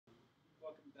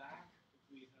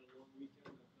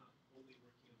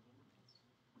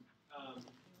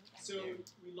So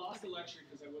we lost the lecture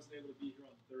because I wasn't able to be here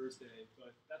on Thursday,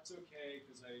 but that's okay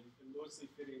because I'm mostly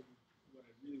fitting what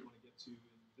I really want to get to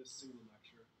in this single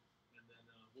lecture, and then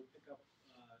we'll pick up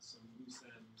some loose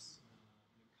ends in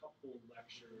a couple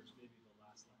lectures, maybe the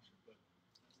last lecture, but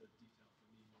that's a detail for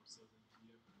me more so than for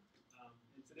you.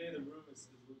 And today the room is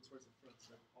a little towards the front,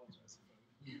 so I apologize if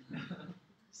I'm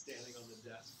standing on the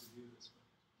desk to do this, but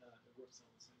it works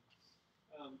all the same.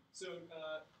 So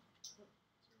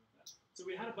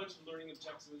we had a bunch of learning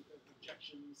objections,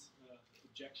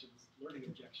 learning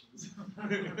objections.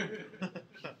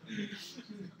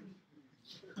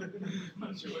 I'm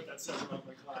not sure what that says about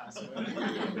my class, but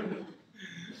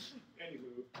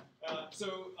anywho.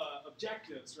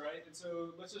 Objectives, right? And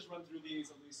so let's just run through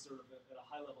these at least sort of at a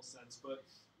high level sense. But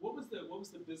what was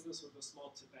the business with the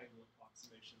small tip angle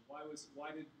approximation? Why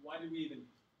did we even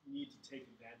need to take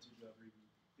advantage of or even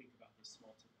think about this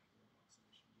small tip angle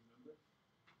approximation? Do you remember?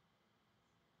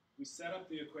 We set up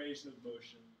the equation of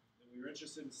motion, and we were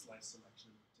interested in slice selection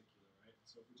in particular, right?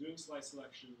 So if we're doing slice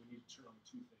selection, we need to turn on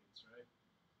two things, right?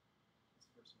 What's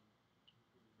the first one?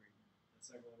 The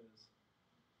second one is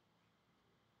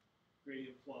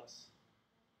gradient plus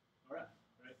RF,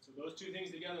 right? So those two things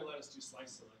together let us do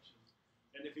slice selection.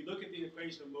 And if you look at the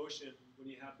equation of motion, when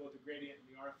you have both the gradient and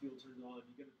the RF field turned on,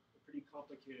 you get a pretty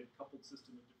complicated coupled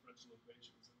system of differential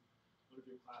equations. And one of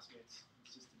your classmates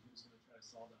insisted he was going to try to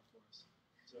solve that for us.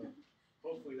 So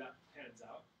hopefully that pans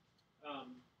out.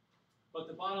 But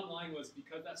the bottom line was,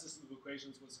 because that system of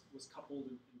equations was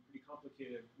coupled and pretty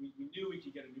complicated, we knew we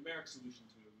could get a numeric solution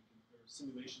to it. There are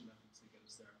simulation methods to get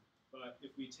us there. But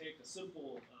if we take a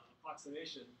simple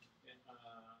approximation,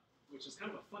 which is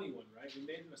kind of a funny one, right? We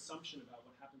made an assumption about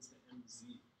what happens to MZ.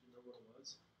 Do you remember what it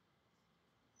was?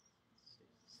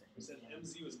 We said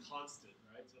MZ was constant,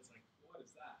 right? So it's like, what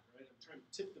is that, right? I'm trying to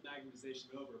tip the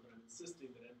magnetization over, but I'm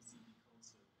insisting that MZ be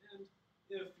constant. And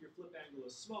if your flip angle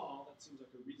is small, that seems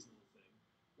like a reasonable thing.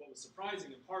 What was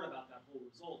surprising in part about that whole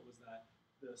result was that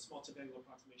the small tip angle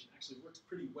approximation actually works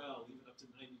pretty well even up to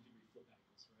 90-degree flip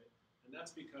angles, right? And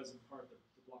that's because in part the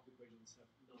block equations have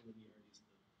nonlinearities in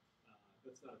them.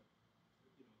 That's not a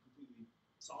completely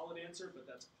solid answer, but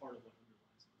that's part of what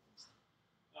underlies it.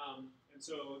 And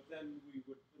so then we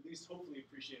would at least hopefully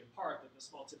appreciate in part that the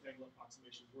small tip angle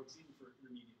approximation works even for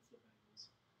intermediate flip angles.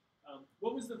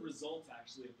 What was the result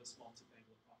actually of the small tip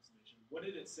angle approximation? What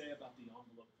did it say about the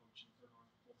envelope function for an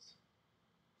RF pulse?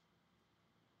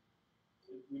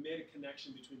 We made a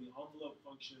connection between the envelope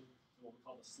function and what we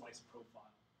call the slice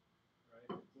profile, right?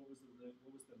 What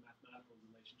was the mathematical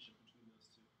relationship between those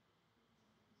two?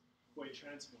 Fourier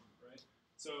transform, right?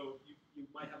 So you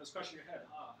might have this question in your head,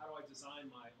 how do I design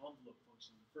my envelope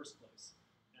function in the first place?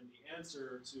 And the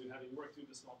answer to having worked through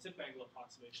the small tip angle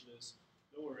approximation is,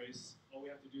 no worries, all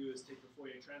we have to do is take the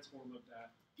Fourier transform of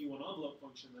that E1 envelope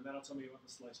function, and that'll tell me about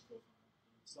the slice profile.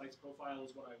 And the slice profile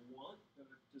is what I want, then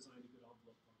I've designed a good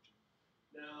envelope function.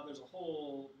 Now there's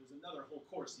another whole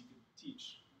course you can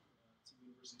teach, some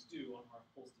universities do, on RF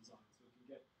pulse design, so it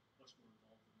can get much more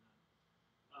involved than that.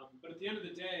 But at the end of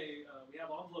the day, we have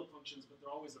envelope functions, but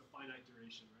they're always a finite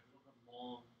duration, right? We don't have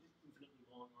infinitely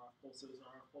long RF pulses.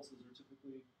 Our RF pulses are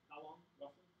typically how long,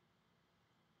 roughly?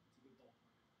 It's a good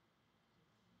ballpark.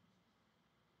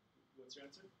 What's your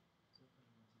answer?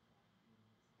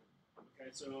 Okay,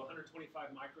 so 125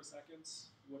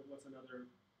 microseconds. What's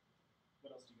another?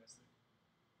 What else do you guys think?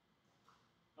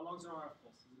 How long is an RF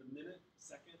pulse? Is it a minute,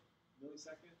 second,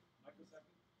 millisecond,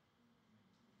 microsecond?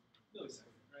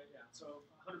 Millisecond, right? Yeah. So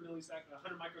 100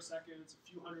 microseconds, a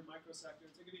few hundred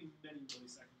microseconds. It could be many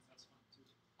milliseconds. That's fine too.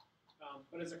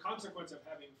 But as a consequence of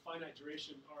having finite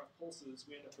duration RF pulses,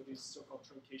 we end up with these so-called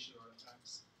truncation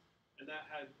artifacts, and that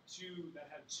had two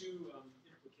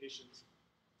implications.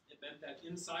 It meant that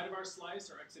inside of our slice,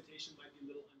 our excitation might be a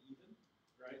little uneven,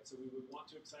 right? So we would want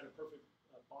to excite a perfect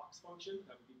box function.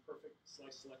 That would be perfect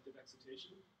slice selective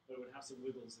excitation, but it would have some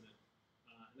wiggles in it.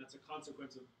 And that's a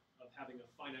consequence of having a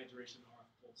finite duration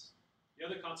RF pulse. The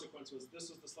other consequence was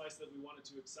this was the slice that we wanted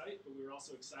to excite, but we were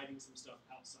also exciting some stuff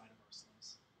outside of our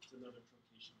slice. It's another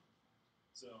truncation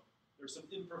artifact. So there's some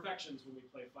imperfections when we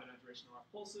play finite duration RF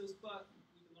pulses, but we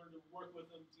can learn to work with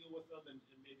them, deal with them,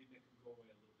 and maybe make them go away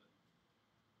a little bit.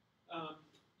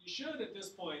 You should, at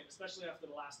this point, especially after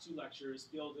the last two lectures,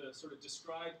 be able to sort of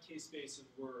describe K-space in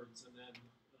words, and then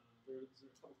there's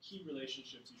a couple key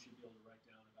relationships you should be able to write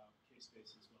down about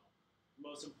K-space as well. The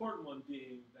most important one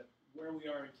being that where we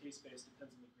are in K-space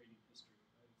depends on the gradient history.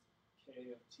 Right? K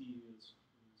of t is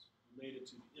related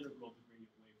to the integral of the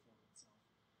gradient waveform itself.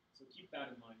 So keep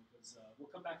that in mind, because we'll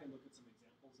come back and look at some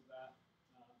examples of that.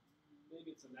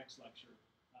 Maybe it's the next lecture,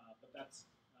 but that's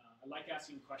I like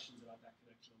asking questions about that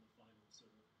connection on the final, sort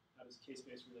of how does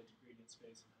k-space relate to gradient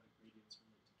space and how do gradients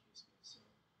relate to k-space. So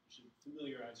you should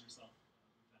familiarize yourself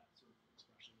with that sort of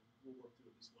expression. And we'll work through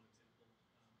at least one example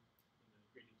in the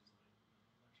gradient design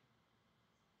lecture.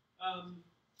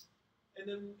 And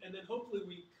then hopefully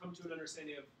we come to an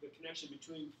understanding of the connection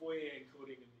between Fourier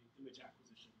encoding and the image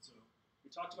acquisition. So we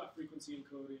talked about frequency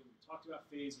encoding, we talked about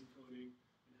phase encoding,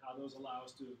 and how those allow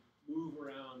us to move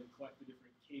around and collect the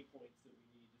different k points that we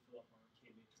need to fill up our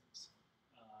k matrix.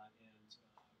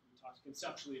 We talked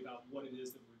conceptually about what it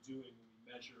is that we're doing when we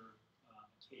measure a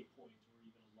k point or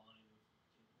even a line of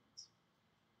k points.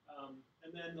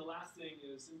 And then the last thing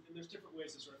is, and there's different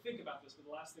ways to sort of think about this, but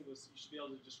the last thing was you should be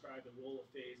able to describe the role of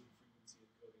phase and frequency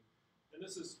encoding. And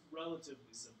this is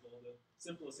relatively simple. The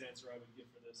simplest answer I would give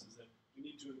for this is that we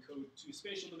need to encode 2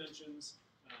 spatial dimensions,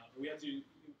 or we have to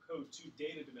encode 2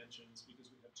 data dimensions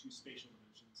because we have 2 spatial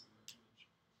dimensions in our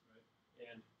image, right?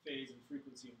 And phase and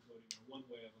frequency encoding are one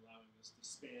way of allowing us to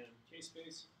span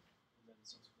k-space, and then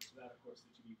subsequent to that, of course,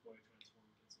 the 2D Fourier transform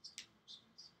gets us to image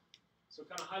space. So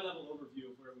kind of high-level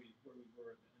overview of where we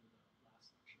were at the end of the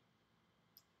last lecture.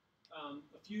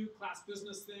 A few class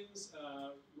business things.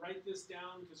 Write this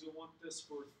down because you'll want this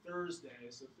for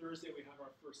Thursday. So Thursday we have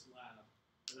our first lab.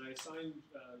 And I assigned,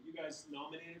 you guys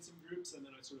nominated some groups, and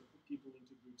then I sort of put people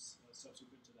into groups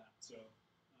subsequent to that. So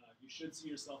you should see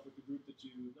yourself with the group that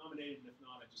you nominated, and if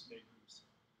not, I just made groups.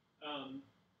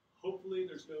 Hopefully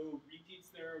there's no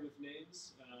repeats there with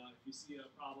names. If you see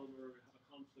a problem or have a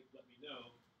conflict, let me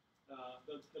know.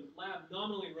 The lab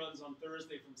nominally runs on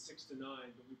Thursday from 6 to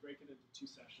 9, but we break it into 2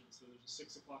 sessions. So there's a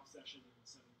 6 o'clock session and a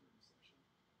 7:30 session.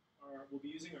 We'll be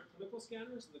using our clinical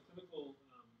scanners, and the clinical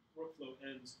workflow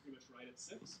ends pretty much right at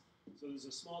 6. So there's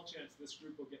a small chance this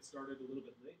group will get started a little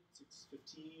bit late,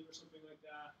 6:15 or something like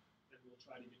that, and we'll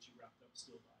try to get you wrapped up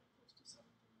still by close to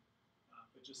 7:30.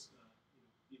 But just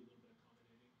be a little bit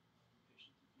accommodating,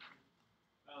 patient if you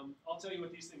can. I'll tell you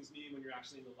what these things mean when you're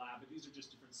actually in the lab, but these are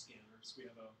just different scanners. We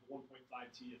have a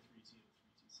 1.5T, a 3T, and a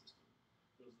 3T system.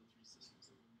 Those are the 3 systems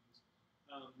that we use.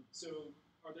 So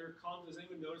does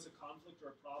anyone notice a conflict or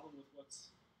a problem with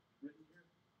what's written here?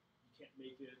 You can't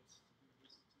make it.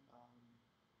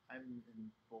 I'm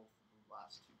in both of the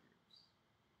last 2 groups.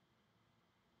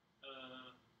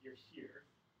 You're here.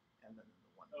 And then in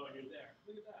the one. Oh, and you're there.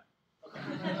 Look at that. Okay.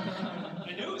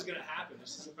 I knew it was going to happen.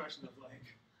 It's just a question of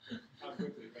like how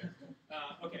quickly, right?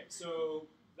 Okay, so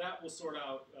that will sort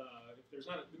out if there's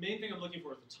not the main thing I'm looking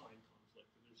for is the time conflict.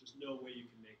 And there's just no way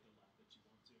you can make the lab that you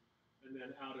want to. And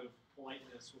then out of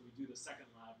politeness, when we do the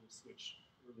second lab, we'll switch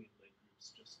early and late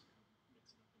groups just to kind of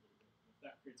mix it up a little bit. And if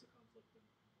that creates a conflict, then.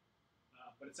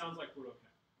 But it sounds like we're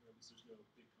okay, or at least there's no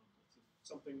big conflicts. If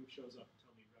something shows up,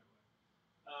 tell me right away.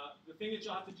 The thing that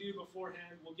you'll have to do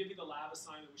beforehand, we'll give you the lab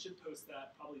assignment. We should post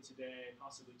that probably today,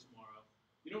 possibly tomorrow.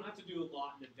 You don't have to do a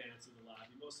lot in advance in the lab.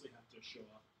 You mostly have to show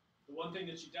up. The one thing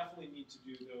that you definitely need to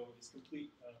do, though, is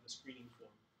complete the screening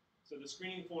form. So the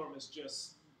screening form is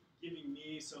just giving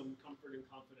me some comfort and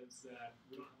confidence that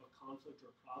we don't have a conflict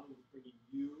or a problem with bringing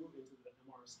you into the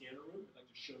MR scanner room. I'd like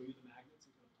to show you the magnets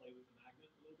and kind of play with the magnet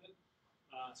a little bit.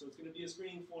 So it's going to be a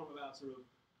screening form about sort of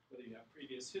whether you have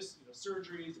previous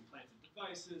surgeries, implanted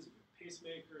devices, if you have a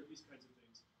pacemaker, these kinds of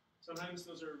things. Sometimes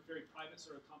those are very private,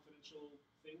 sort of confidential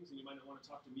things, and you might not want to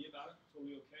talk to me about it.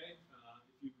 Totally okay.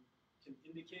 If you can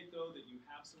indicate, though, that you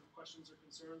have some questions or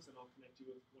concerns, then I'll connect you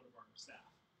with one of our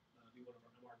staff, be one of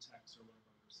our MR techs or one of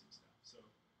our nursing staff. So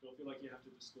don't feel like you have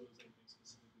to disclose anything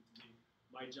specifically to me.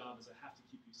 My job is I have to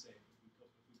keep you safe if we go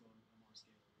on MR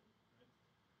scanner,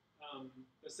 right?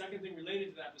 The second thing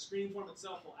related to that, the screening form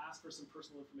itself will ask for some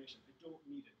personal information. I don't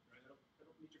need it, right? I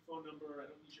don't need your phone number. I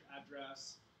don't need your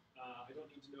address. I don't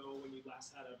need to know when you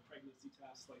last had a pregnancy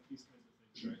test, like these kinds of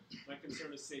things, right? My concern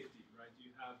is safety, right? Do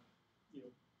you have,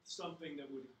 something that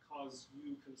would cause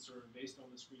you concern based on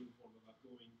the screening form about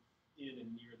going in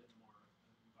and near the MR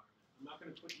environment? I'm not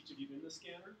going to put each of you in the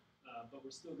scanner, but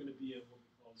we're still going to be in what we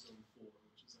call Zone 4,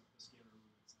 which is the scanner room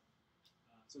itself.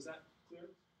 So is that clear?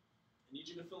 I need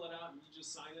you to fill it out, and you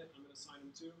just sign it. I'm going to sign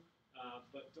them too.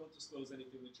 But don't disclose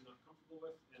anything that you're not comfortable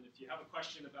with. And if you have a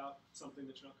question about something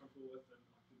that you're not comfortable with, then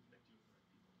I can connect you with the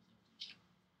right people.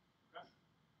 Okay?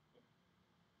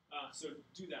 So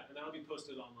do that, and that'll be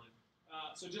posted online.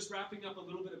 So just wrapping up a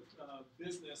little bit of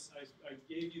business, I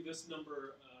gave you this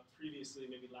number previously,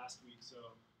 maybe last week,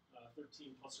 so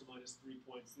 13 plus or minus 3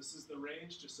 points. This is the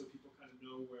range, just so people kind of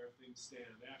know where things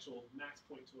stand. The actual max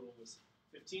point total was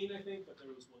 15, I think, but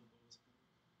there was one bonus point.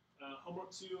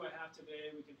 Homework 2 I have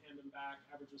today, we can hand them back.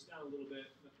 Average was down a little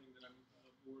bit, nothing that I'm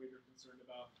worried or concerned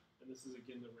about. And this is,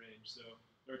 again, the range. So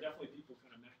there are definitely people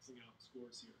kind of maxing out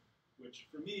scores here. which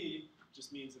for me just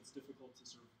means it's difficult to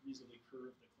sort of reasonably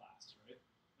curve the class, right?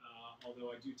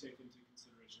 Although I do take into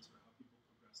consideration sort of how people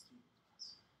progress through the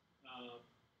class.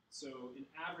 So in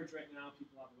average right now,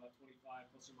 people have about 25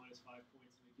 plus or minus 5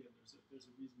 points, and again, there's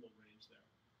a reasonable range there.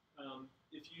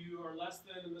 If you are less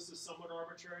than, and this is somewhat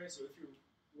arbitrary, so if you're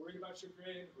worried about your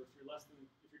grade, or if you're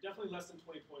definitely less than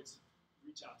 20 points,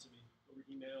 reach out to me over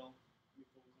email, give me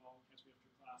a phone call, catch me after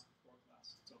class, before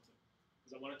class, something.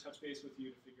 Because I want to touch base with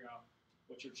you to figure out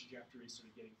what your trajectory is sort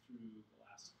of getting through the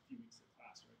last few weeks of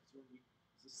class, right? So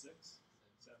is this 6,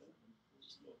 7? Holy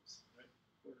smokes, right?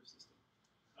 Quarter system.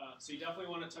 So you definitely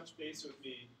want to touch base with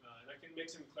me, and I can make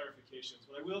some clarifications.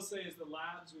 What I will say is the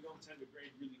labs we don't tend to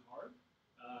grade really hard.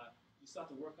 You still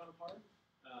have to work on them hard,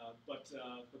 but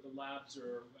the labs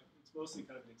are, it's mostly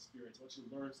kind of an experience. Once you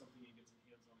learn something, you get some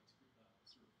hands-on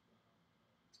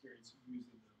experience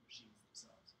using the machines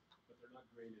themselves. But they're not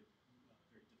graded very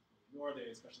difficultly, nor are they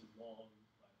especially long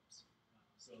write-ups.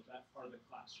 So that part of the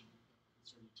class shouldn't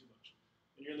concern you too much.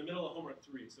 And you're in the middle of homework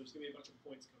 3, so there's going to be a bunch of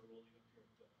points kind of rolling up here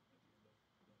at the end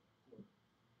of the quarter.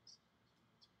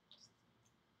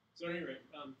 So at any rate,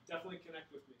 definitely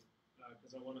connect with me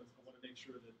because I want to make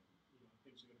sure that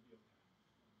things are going to be okay.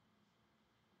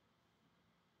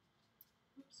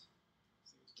 Oops.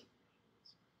 This thing's jumping around a little,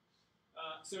 sorry.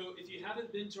 So if you haven't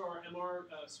been to our MR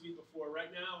suite before, right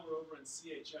now we're over in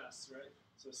CHS, right?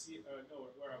 So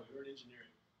no, where are we? We're in engineering,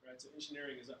 right? So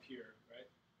engineering is up here, right?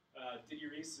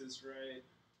 Didier-Reese is right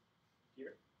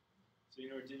here. So you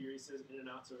know where Didier-Reese is? In and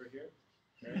out's over here,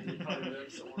 right? You probably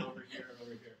live somewhere over here and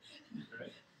over here,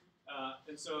 right?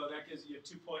 And so that gives you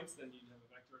 2 points, then you have a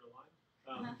vector and a line.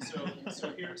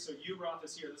 So UROF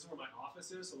is here. This is where my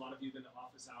office is. So a lot of you have been to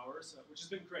office hours, which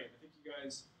has been great. I think you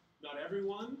guys, not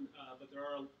everyone, but there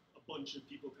are a bunch of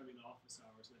people coming to office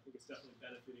hours, and I think it's definitely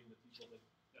benefiting the people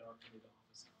that are coming to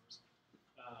office hours.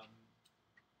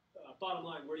 Bottom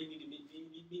line, where do you need to meet me? You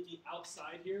need to meet me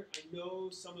outside here. I know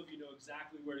some of you know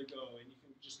exactly where to go, and you can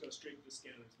just go straight to the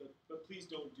scanners, but please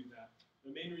don't do that.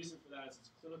 The main reason for that is it's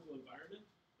a clinical environment,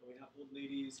 and we have old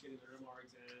ladies getting their MR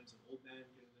exams and old men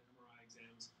getting their MRI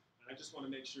exams, and I just want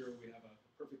to make sure we have a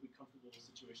perfectly comfortable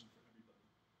situation for everybody,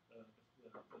 the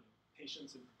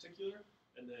patients in particular,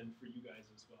 and then for you guys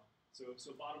as well. So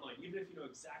bottom line, even if you know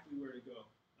exactly where to go,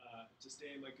 to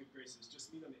stay in my good graces, just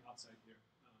meet on the outside here.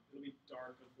 It'll be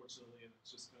dark, unfortunately, and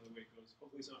it's just kind of the way it goes.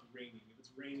 Hopefully it's not raining. If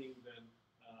it's raining, then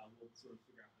we'll sort of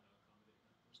figure out how to accommodate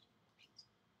that. There's different options.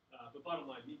 But bottom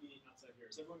line, meet me outside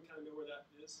here. Does everyone kind of know where that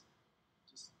is?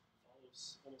 Just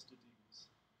follows almost to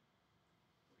degrees.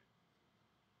 Okay.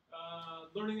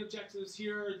 Learning objectives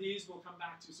here. These will come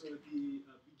back to sort of the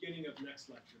beginning of next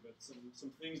lecture, but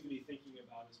some things to be thinking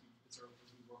about as we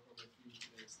work our way through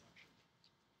today's lecture.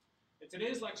 And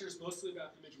today's lecture is mostly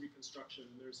about image reconstruction.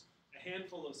 And there's a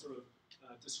handful of sort of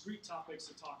discrete topics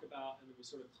to talk about, and then we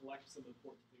sort of collect some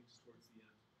important things towards the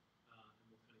end,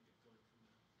 and we'll kind of get going from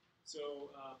there.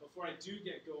 So before I do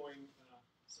get going,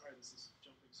 sorry this is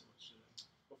jumping so much today.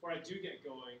 Before I do get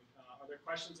going, are there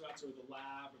questions about sort of the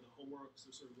lab or the homework,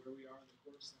 so sort of where we are in the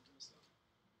course, that kind of stuff?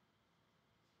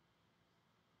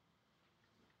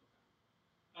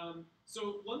 Okay.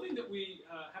 So one thing that we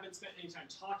haven't spent any time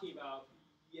talking about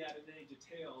yet in any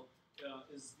detail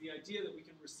is the idea that we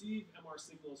can receive MR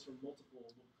signals from multiple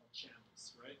what we call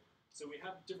channels, right? So we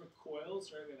have different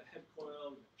coils, right? We have a head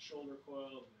coil, we have a shoulder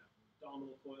coil, we have an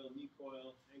abdominal coil, knee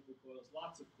coil, ankle coils,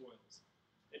 lots of coils.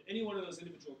 And any one of those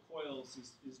individual coils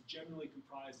is generally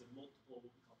comprised of multiple what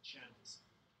we call channels.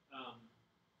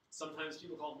 Sometimes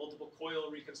people call it multiple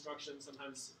coil reconstruction.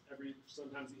 Sometimes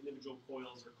the individual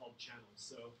coils are called channels.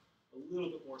 So a little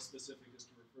bit more specific is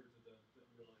to refer to the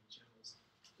underlying channels.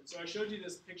 And so I showed you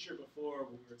this picture before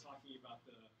when we were talking about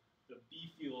the B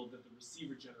field that the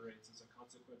receiver generates as a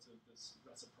consequence of this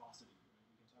reciprocity. Right?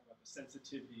 We can talk about the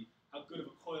sensitivity, how good of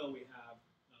a coil we have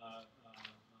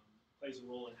plays a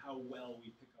role in how well we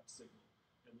pick up signal.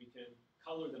 And we can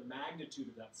color the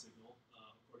magnitude of that signal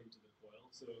according to the coil.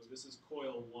 So this is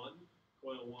coil 1.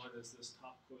 Coil 1 is this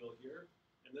top coil here.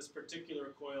 And this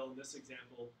particular coil in this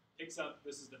example picks up,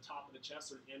 this is the top of the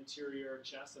chest, or anterior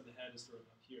chest, and the head is sort of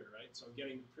up here, right? So I'm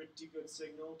getting pretty good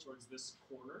signal towards this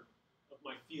corner of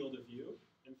my field of view,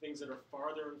 and things that are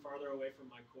farther and farther away from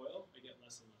my coil, I get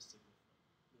less and less signal from.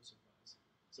 No surprise.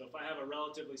 So if I have a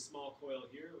relatively small coil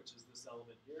here, which is this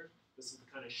element here, this is the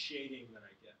kind of shading that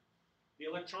I get. The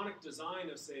electronic design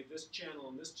of, say, this channel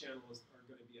and this channel are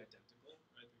going to be identical,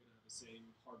 right? They're going to have the same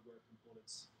hardware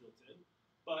components built in.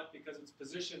 But because it's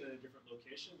positioned in a different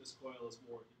location, this coil is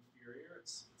more inferior,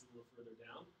 it's a little further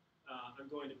down. I'm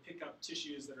going to pick up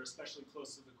tissues that are especially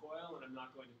close to the coil, and I'm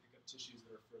not going to pick up tissues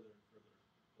that are further and further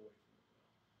away from the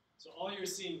coil. So all you're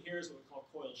seeing here is what we call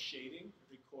coil shading.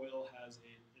 Every coil has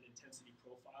an intensity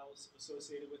profile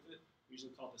associated with it. We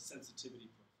usually call it the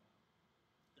sensitivity profile.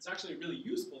 It's actually a really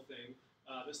useful thing.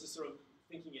 This is sort of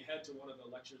thinking ahead to one of the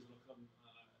lectures that will come in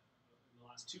the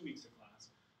last 2 weeks of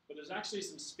class. But there's actually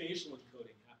some spatial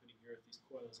encoding happening here at these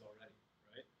coils already,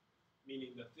 right?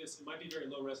 Meaning that this, it might be very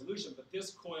low resolution, but this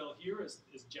coil here is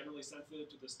generally sensitive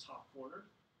to this top corner.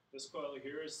 This coil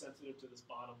here is sensitive to this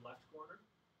bottom left corner.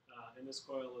 And this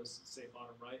coil is, say,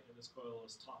 bottom right, and this coil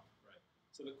is top right.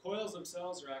 So the coils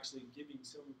themselves are actually giving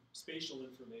some spatial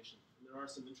information. And there are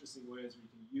some interesting ways where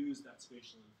you can use that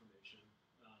spatial information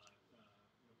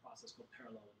in a process called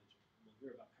parallel imaging. And we'll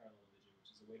hear about parallel imaging,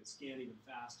 which is a way to scan even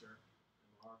faster.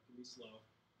 MR can be slow,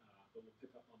 but we'll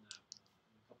pick up on that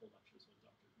in a couple lectures when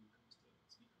Dr. Hu comes to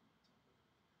speak on that topic.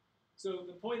 So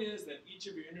the point is that each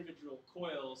of your individual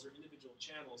coils or individual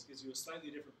channels gives you a slightly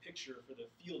different picture for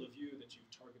the field of view that you've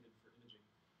targeted for imaging.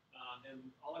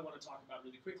 And all I want to talk about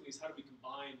really quickly is how do we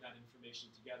combine that information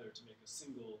together to make a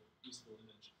single useful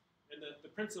image. And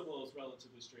the principle is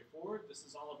relatively straightforward. This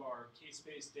is all of our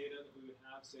case-based data that we would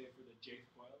have, say, for the jth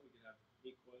coil. We could have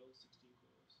 8 coils, 16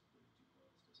 coils, 32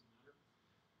 coils, doesn't matter.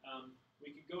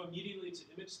 We could go immediately to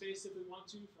image space if we want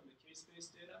to from the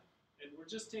case-based data. And we're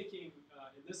just taking,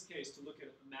 in this case, to look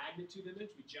at a magnitude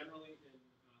image. We generally, in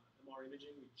MR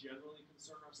imaging, we generally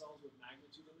concern ourselves with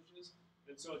magnitude images.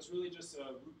 And so it's really just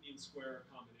a root mean square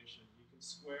combination. You can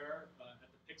square at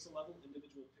the pixel level,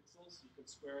 individual pixels. You can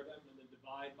square them and then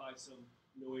divide by some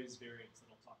noise variance that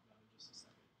I'll talk about in just a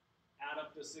second. Add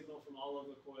up the signal from all of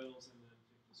the coils and then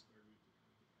take the square root to kind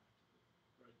of get back to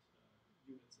the right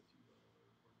units, if you will,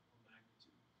 or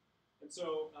magnitude. And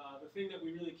so the thing that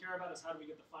we really care about is how do we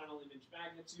get the final image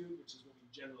magnitude, which is what we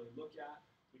generally look at.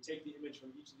 We take the image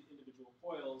from each of the individual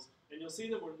coils, and you'll see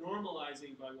that we're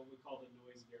normalizing by what we call the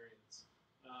noise variance.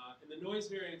 And the noise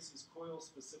variance is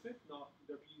coil-specific.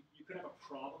 You could have a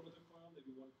problem with a coil. Maybe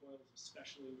one coil is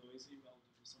especially noisy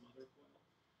relative to some other coil.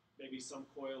 Maybe some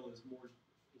coil is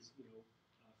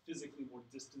physically more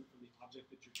distant from the object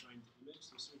that you're trying to image.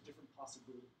 So sort of different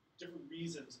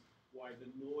reasons why the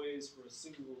noise for a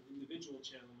single individual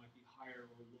channel might be higher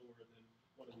or lower than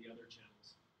one of the other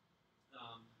channels.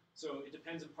 So it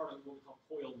depends in part on what we call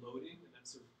coil loading, and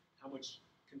that's sort of how much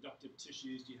conductive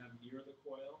tissues do you have near the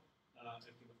coil.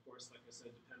 It can, of course, like I said,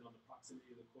 depend on the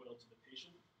proximity of the coil to the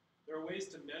patient. There are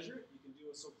ways to measure it. You can do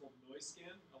a so-called noise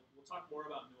scan. We'll talk more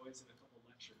about noise in a couple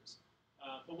lectures.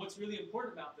 But what's really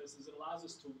important about this is it allows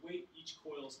us to weight each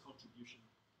coil's contribution,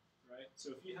 right?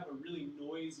 So if you have a really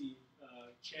noisy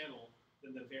channel,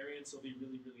 then the variance will be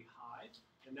really, really high,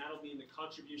 and that'll mean the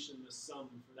contribution, the sum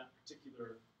for that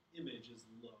particular image is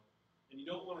low. And you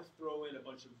don't want to throw in a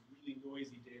bunch of really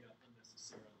noisy data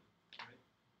unnecessarily, right?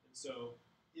 And so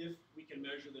if we can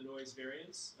measure the noise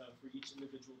variance for each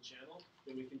individual channel,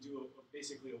 then we can do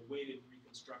basically a weighted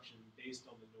reconstruction based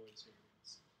on the noise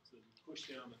variance. So we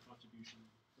push down the contribution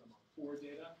from our poor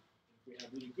data, and if we have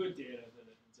really good data,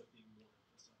 then it ends up being more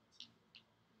emphasized.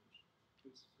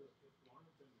 So if one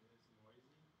of them is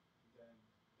noisy, then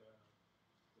the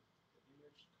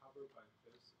image covered by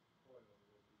this coil will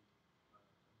be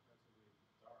comparatively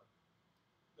dark.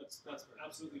 That's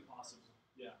absolutely possible.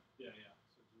 Yeah.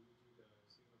 So do we do the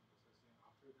signal processing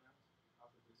after that,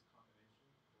 after this combination?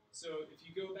 Or? So if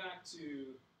you go back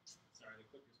to, sorry, the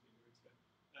clicker's being weird today.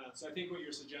 So I think what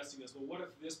you're suggesting is, well, what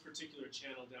if this particular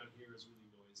channel down here is really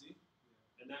noisy?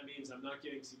 Yeah. And that means I'm not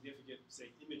getting significant,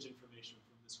 say, image information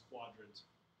from this quadrant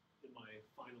in my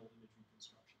final image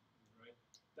reconstruction, right?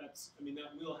 That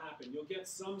will happen. You'll get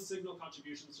some signal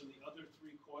contributions from the other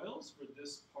 3 coils for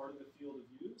this part of the field of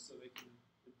view, so they can,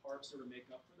 in part, sort of make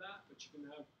up for that. But you can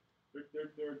have,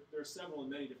 there are several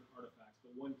and many different artifacts,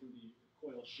 but one can be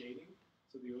coil shading,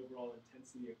 so the overall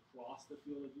intensity across the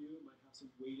field of view might have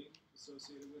some weighting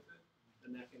associated with it,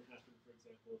 and that can happen, for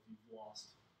example, if you've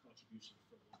lost contribution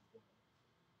from one coil.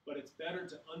 But it's better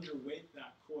to underweight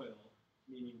that coil,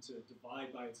 meaning to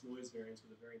divide by its noise variance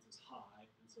where the variance is high,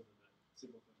 and so then that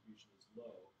signal contribution is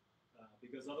low,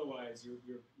 because otherwise you're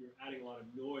adding a lot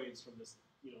of noise from this,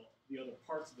 the other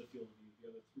parts of the field of view, the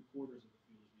other 3/4 of the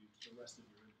field of view, to the rest of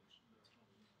your image, and that's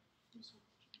probably not a useful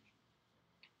contribution.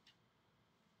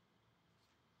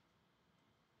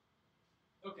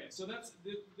 Okay, so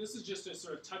this is just to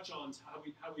sort of touch on how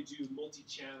we do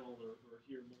multi-channel or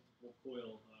here multiple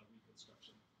coil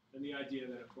reconstruction. And the idea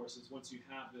that, of course, is once you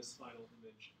have this final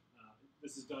image,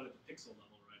 this is done at the pixel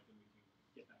level, right? Then we can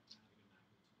get back to having a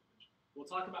magnitude image. We'll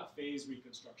talk about phase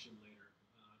reconstruction later.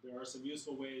 There are some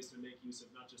useful ways to make use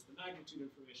of not just the magnitude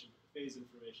information, but the phase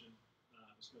information.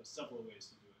 There's kind of several ways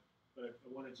to do it. But I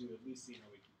wanted to at least see how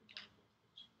we can combine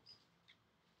multiple channels.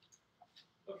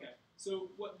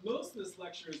 So what most of this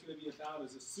lecture is going to be about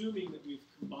is assuming that we've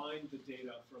combined the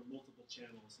data from multiple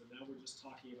channels, and now we're just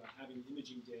talking about having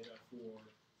imaging data for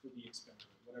the experiment,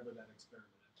 whatever that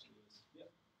experiment actually is. Yeah.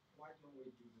 Why don't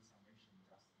we do the summation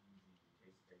just in the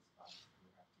case-based class? We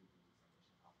have to do the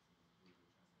summation after the Fourier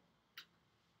transform.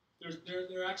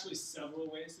 There are actually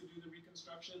several ways to do the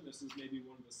reconstruction. This is maybe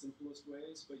one of the simplest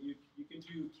ways, but you can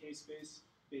do case-based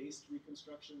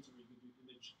reconstructions, or you can do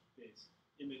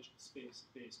image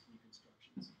space-based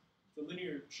reconstructions. The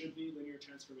linear should be linear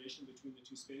transformation between the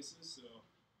two spaces, so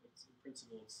it's, in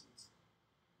principle, it's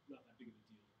not that big of a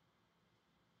deal.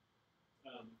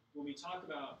 When we talk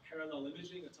about parallel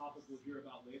imaging, a topic we'll hear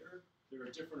about later, there are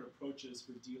different approaches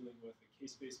for dealing with a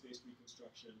case-based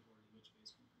reconstruction or an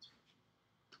image-based reconstruction.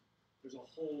 There's a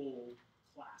whole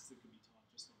class that could be taught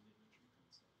just on the image recon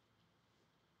stuff.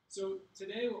 So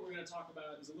today what we're going to talk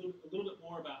about is a little bit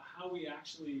more about how we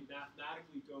actually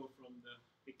mathematically go from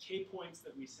the K points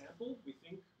that we sample. We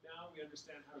think now we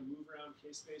understand how to move around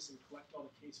K-space and collect all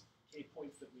the K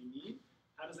points that we need.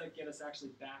 How does that get us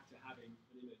actually back to having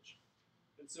an image?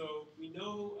 And so we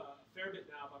know a fair bit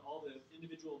now about all the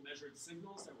individual measured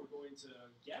signals that we're going to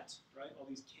get, right? All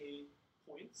these K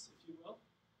points, if you will.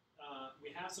 We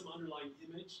have some underlying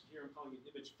image. Here I'm calling it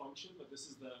image function, but this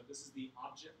is the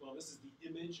object. Well, this is the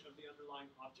image of the underlying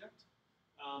object.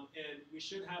 And we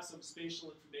should have some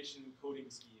spatial information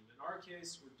encoding scheme. In our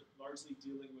case, we're largely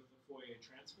dealing with the Fourier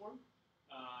transform.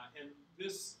 And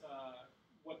this,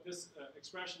 what this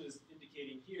expression is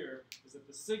indicating here is that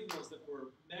the signals that we're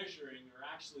measuring are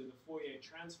actually the Fourier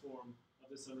transform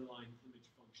of this underlying image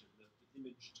function, the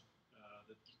imaged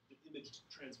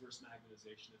transverse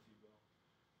magnetization, if you will.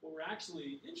 What we're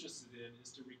actually interested in is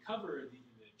to recover the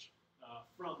image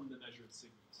from the measured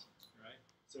signals, right?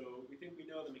 So we think we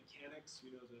know the mechanics, we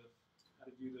know how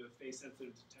to do the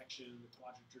phase-sensitive detection, the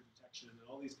quadrature detection, and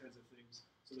all these kinds of things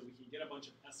so that we can get a bunch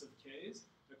of S of Ks.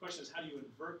 The question is, how do you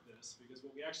invert this? Because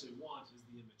what we actually want is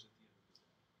the image at the end of the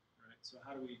day, right? So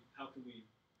how can we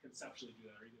conceptually do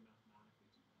that, or even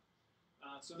mathematically do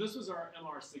that? So this was our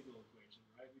MR signal equation,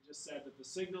 right? We just said that the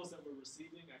signals that we're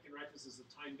receiving, I can write this as a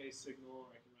time-based signal,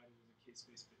 or I can write it as a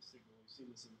case-based signal. We've seen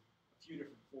this in a few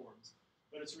different forms.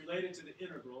 But it's related to the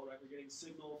integral, right? We're getting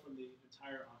signal from the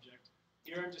entire object.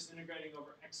 Here I'm just integrating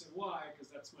over x and y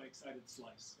because that's my excited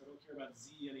slice. I don't care about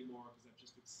z anymore because I've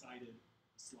just excited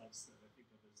a slice that I think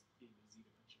of as being the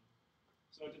z-dimension.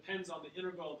 So it depends on the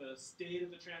integral, the state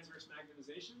of the transverse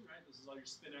magnetization, right? This is all your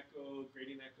spin echo,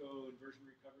 gradient echo, inversion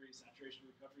recovery,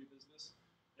 saturation recovery business.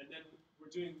 And then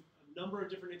we're doing a number of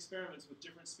different experiments with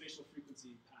different spatial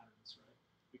frequency patterns, right?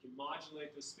 We can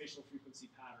modulate this spatial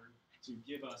frequency pattern to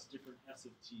give us different S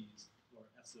of T's or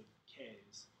S of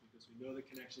K's, because we know the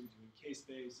connection between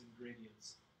K-space and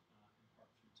gradients in part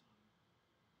through time.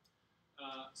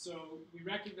 So we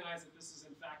recognize that this is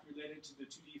in fact related to the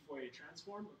 2D Fourier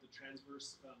transform of the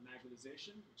transverse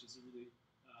magnetization, which is a really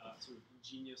sort of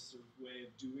ingenious sort of way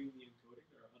of doing the encoding.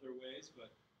 There are other ways,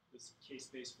 but this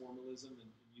K-space formalism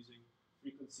and using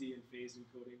frequency and phase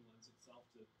encoding lends itself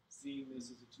to seeing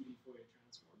this as a 2D Fourier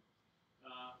transform.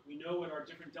 We know what our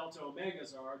different delta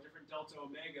omegas are. Our different delta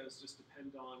omegas just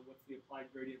depend on what's the applied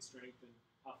gradient strength and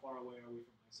how far away are we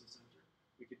from isocenter.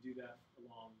 We could do that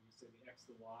along, say, the x,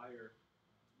 the y, or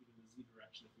even the z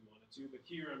direction if we wanted to. But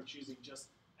here I'm choosing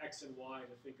just x and y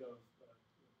to think of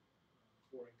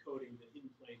for encoding the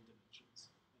in-plane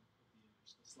dimensions of the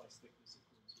image, the slice thickness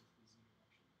accordance with the z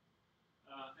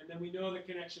direction. And then we know the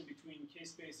connection between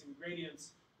K-space and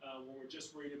gradients when we're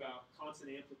just worried about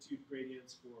constant amplitude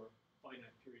gradients for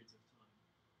finite periods of time.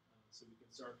 So we can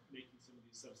start making some of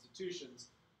these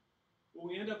substitutions. What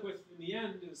we end up with in the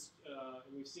end is, and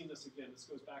we've seen this again, this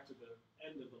goes back to the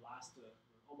end of the last, or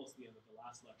almost the end of the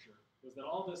last lecture, was that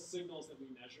all the signals that we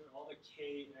measure, all the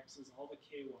Kx's, all the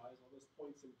Ky's, all those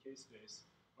points in K-space,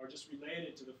 are just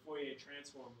related to the Fourier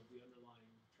transform of the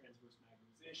underlying transverse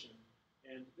magnetization.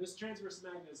 And this transverse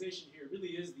magnetization here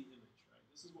really is the image, right?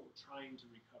 This is what we're trying to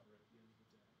recover at the end of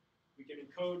the day. We can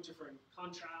encode different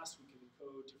contrast, we can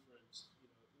encode different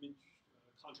image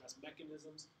contrast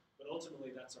mechanisms, but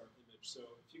ultimately that's our image.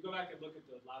 So if you go back and look at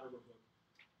the Latimer book,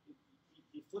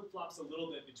 he flip-flops a little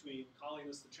bit between calling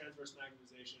this the transverse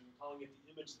magnetization, calling it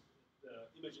the image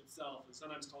itself, and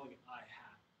sometimes calling it I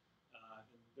hat.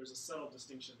 And there's a subtle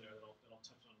distinction there that I'll touch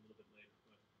on a little bit later.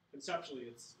 But conceptually,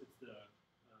 it's the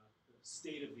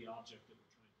state of the object that we're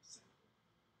trying to sample.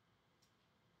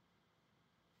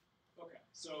 Okay,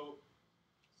 so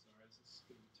sorry, this is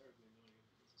going to be terribly annoying if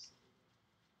there's a slide there.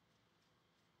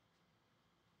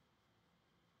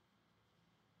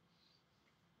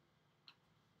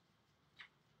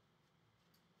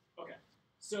 Okay,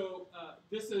 So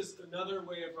this is another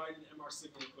way of writing the MR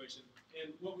signal equation.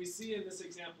 And what we see in this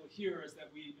example here is that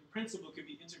we, in principle, could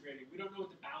be integrating. We don't know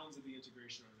what the bounds of the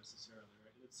integration are necessarily,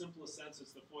 right? In its simplest sense,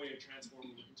 it's the Fourier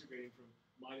transform we're integrating from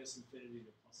minus infinity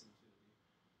to plus infinity.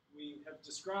 We have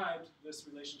described this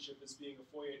relationship as being a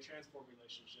Fourier transform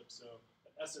relationship. So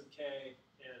the S of k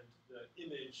and the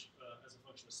image as a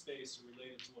function of space are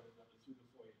related to one another through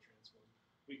the Fourier transform.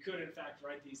 We could, in fact,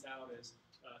 write these out as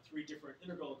three different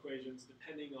integral equations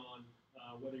depending on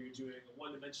whether you're doing a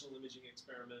one-dimensional imaging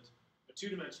experiment, a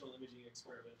two-dimensional imaging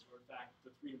experiment, or in fact,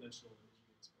 the three-dimensional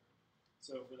imaging experiment.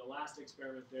 So for the last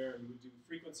experiment there, you would do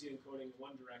frequency encoding in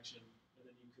one direction, and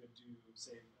then you could do,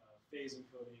 say, phase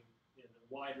encoding in the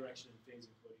y direction and phase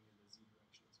encoding in the z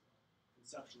direction as well.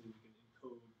 Conceptually, we can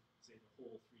encode, say, the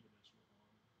whole three-dimensional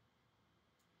volume.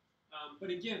 But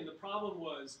again, the problem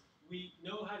was we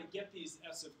know how to get these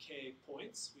S of k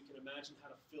points. We can imagine how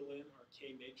to fill in our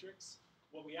k matrix.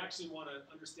 What we actually want to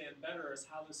understand better is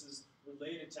how this is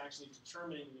related to actually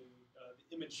determining the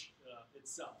image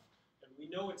itself. And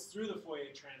we know it's through the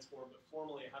Fourier transform, but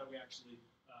formally, how do we actually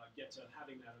get to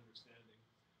having that understanding?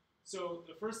 So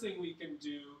the first thing we can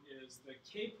do is the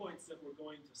k points that we're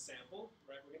going to sample,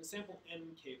 right? We're going to sample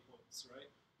n k points,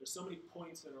 right? There's so many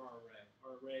points in our array.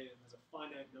 Our array has a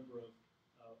finite number of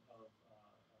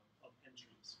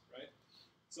entries, right?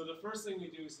 So the first thing we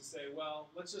do is to say, well,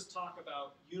 let's just talk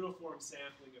about uniform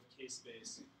sampling of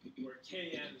k-space, where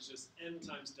kn is just n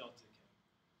times delta k.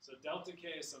 So delta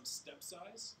k is some step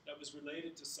size that was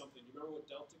related to something. Do you remember what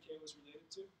delta k was related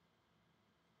to?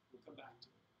 We'll come back to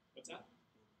it. What's that?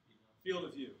 Field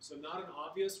of view. So not an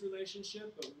obvious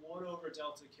relationship, but 1 over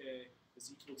delta k is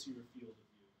equal to your field of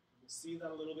view. And we'll see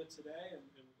that a little bit today, and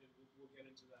we'll get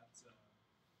into that.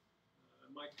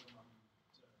 It might come up.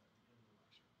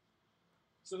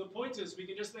 So the point is, we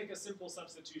can just make a simple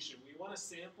substitution. We want to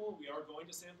sample, we are going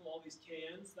to sample all these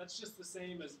kns. That's just the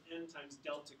same as n times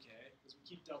delta k, because we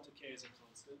keep delta k as a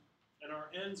constant. And our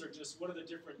n's are just, what are the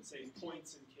different, say,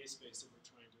 points in k-space that we're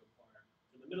trying to acquire.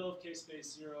 In the middle of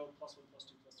k-space, 0, plus 1, plus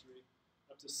 2, plus 3,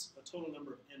 up to a total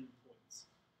number of n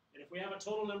points. And if we have a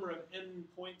total number of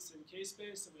n points in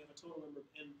k-space, then we have a total number of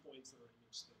n points in our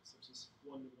image space, which is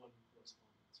one-to-one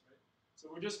correspondence, right?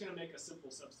 So we're just going to make a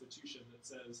simple substitution that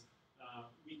says,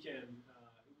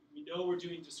 we know we're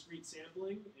doing discrete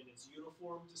sampling, and it's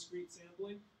uniform discrete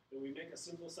sampling, then we make a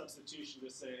simple substitution to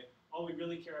say, all we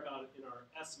really care about in our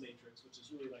S matrix, which is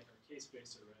really like our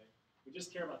k-space array, we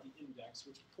just care about the index,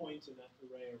 which point in that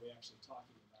array are we actually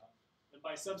talking about. And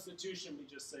by substitution, we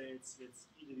just say it's e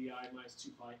to the I minus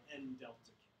 2 pi n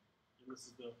delta k. And this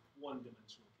is the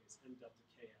one-dimensional case, n delta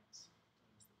kx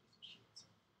times the position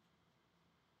itself.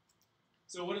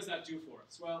 So what does that do for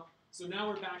us? Well, so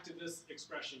now we're back to this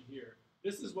expression here.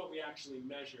 This is what we actually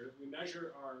measure. We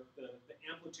measure the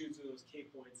amplitudes of those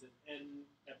k points at n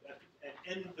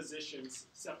positions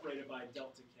separated by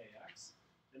delta kx.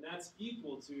 And that's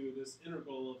equal to this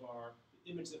integral of the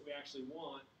image that we actually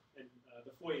want, and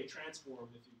the Fourier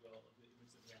transform, if you will, of the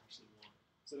image that we actually want.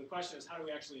 So the question is, how do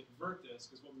we actually invert this?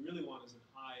 Because what we really want is an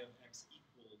I of x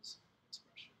equals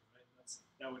expression, right?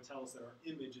 That would tell us that our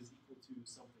image is equal to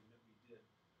something that we did,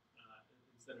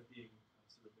 instead of being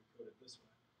sort of encoded this way.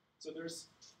 So there's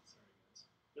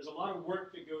a lot of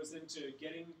work that goes into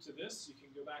getting to this. You can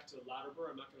go back to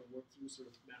Lauterbur. I'm not going to work through sort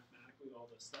of mathematically all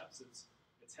the steps. It's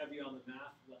heavy on the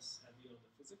math, less heavy on the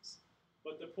physics.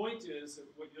 But the point is,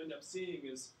 what you end up seeing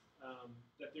is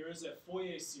that there is a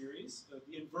Fourier series.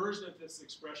 The inversion of this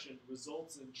expression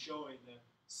results in showing that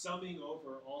summing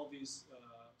over all these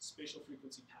spatial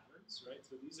frequency patterns, right?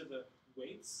 So these are the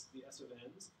weights, the S of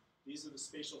n's. These are the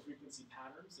spatial frequency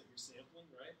patterns that you're sampling,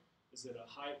 right? Is it a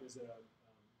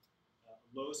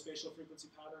low spatial frequency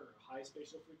pattern or a high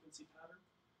spatial frequency pattern?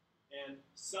 And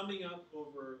summing up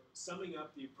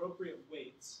the appropriate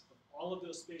weights of all of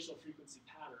those spatial frequency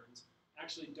patterns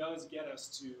actually does get us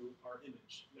to our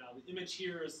image. Now the image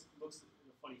here looks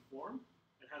in a funny form.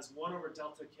 It has 1 over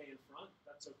delta k in front.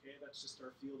 That's okay. That's just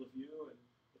our field of view, and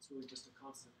it's really just a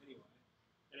constant anyway.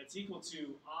 And it's equal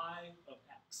to I of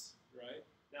x, right?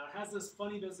 Now it has this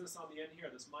funny business on the end here,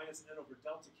 this minus n over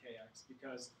delta kx,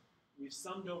 because we've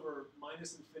summed over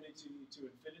minus infinity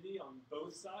to infinity on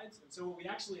both sides. And so what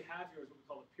we actually have here is what we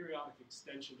call a periodic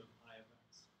extension of I of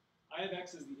x. I of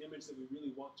x is the image that we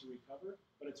really want to recover,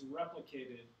 but it's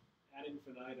replicated ad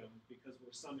infinitum because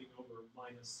we're summing over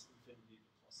minus infinity to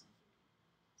plus infinity.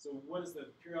 So what does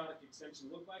the periodic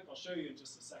extension look like? I'll show you in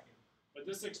just a second. But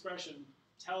this expression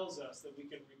tells us that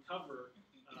we can recover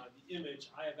the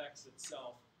image I of x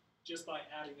itself just by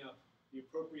adding up the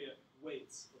appropriate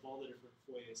weights of all the different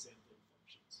Fourier sampling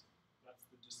functions.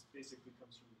 Just basically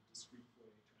comes from the discrete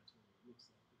Fourier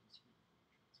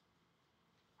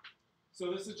So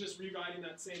this is just rewriting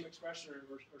that same expression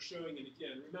or showing it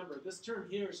again. Remember, this term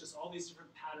here is just all these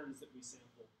different patterns that we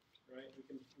sample, right? We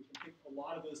can pick a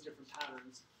lot of those different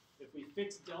patterns. If we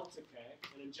fix delta k,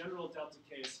 and in general delta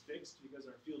k is fixed because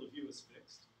our field of view is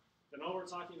fixed, then all we're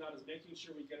talking about is making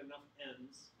sure we get enough n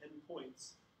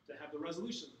points to have the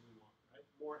resolution that we want, right?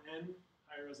 More n,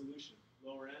 higher resolution.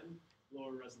 Lower n,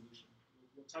 lower resolution.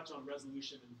 We'll touch on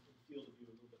resolution and field of view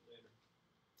a little bit later.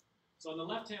 So on the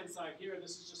left-hand side here,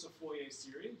 this is just a Fourier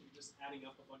series. You're just adding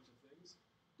up a bunch of things.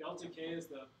 Delta k is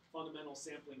the fundamental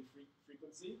sampling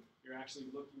frequency. You're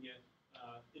actually looking at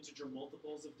integer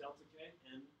multiples of delta k,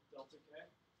 n delta k.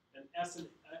 And S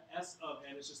of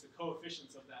n is just the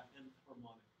coefficients of that nth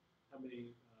harmonic. How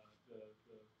many, the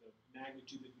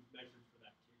magnitude that you've measured for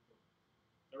that k point.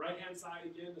 The right-hand side,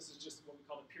 again, this is just what we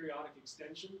call the periodic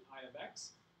extension, I of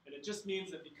x. And it just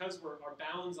means that because our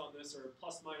bounds on this are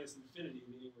plus minus infinity,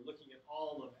 meaning we're looking at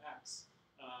all of x,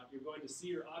 you're going to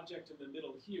see your object in the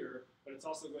middle here, but it's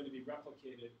also going to be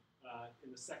replicated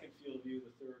in the second field of view, the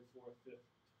third, fourth, fifth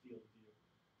field of view.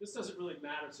 This doesn't really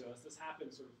matter to us. This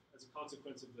happens sort of as a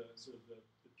consequence of the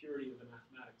purity of the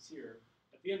mathematics here.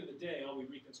 At the end of the day, all we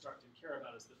reconstruct and care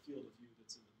about is the field of view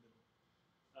that's in the middle.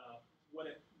 What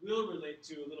it will relate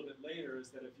to a little bit later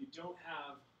is that if you don't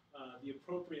have the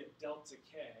appropriate delta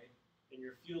k and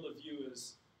your field of view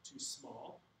is too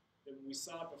small, then we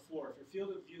saw it before. If your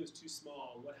field of view is too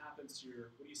small, what happens to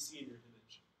what do you see in your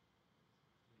image?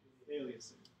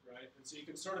 Aliasing, right? And so you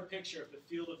can sort of picture if the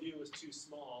field of view is too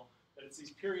small, that it's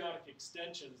these periodic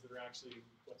extensions that are actually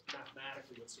what's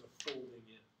mathematically what's sort of folding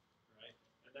in, right?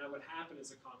 And that would happen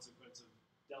as a consequence of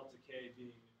delta k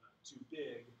being too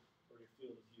big or your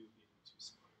field of view being too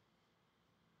small.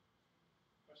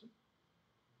 Question?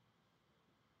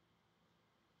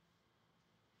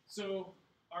 So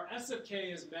our S of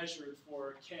k is measured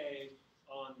for k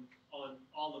on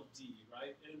all of D,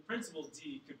 right? And in principle,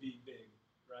 D could be big,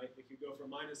 right? It could go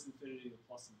from minus infinity to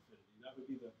plus infinity. That would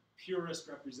be the purest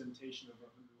representation of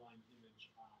our underlying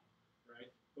image I,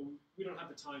 right? But we don't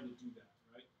have the time to do that,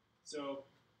 right? So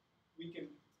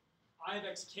I of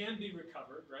x can be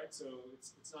recovered, right? So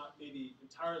it's not maybe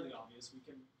entirely obvious. We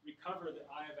can recover the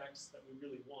I of x that we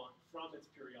really want from its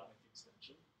periodic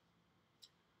extension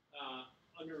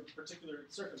under particular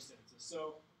circumstances.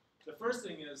 So the first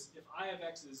thing is if I of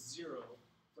x is 0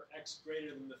 for x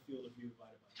greater than the field of view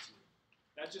divided by 2.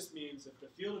 That just means if the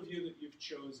field of view that you've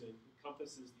chosen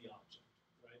encompasses the object,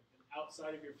 right? And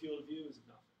outside of your field of view is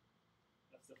nothing.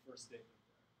 That's the first statement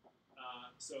there.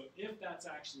 So if that's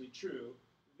actually true,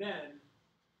 then,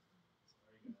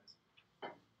 sorry guys.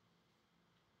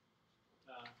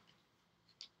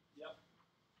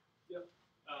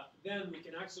 Then we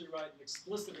can actually write an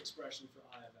explicit expression for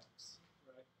I of x,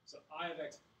 right? So I of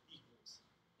x equals.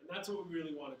 And that's what we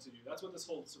really wanted to do. That's what this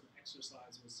whole sort of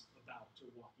exercise was about, to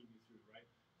walking you through, right?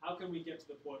 How can we get to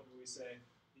the point where we say,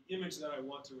 the image that I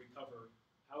want to recover,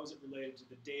 how is it related to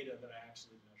the data that I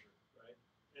actually measure, right?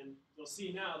 And you'll see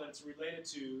now that it's related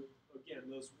to, again,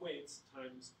 those weights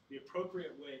times the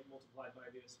appropriate weight multiplied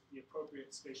by the appropriate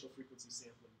spatial frequency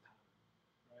sampling pattern,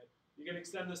 right? You can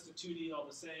extend this to 2D all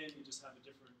the same, you just have a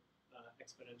different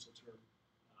exponential term.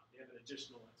 You have an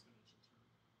additional exponential term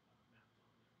mapped on there.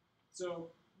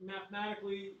 So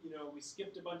mathematically, we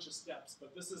skipped a bunch of steps,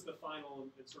 but this is the final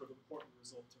and sort of important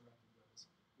result to recognize.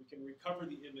 We can recover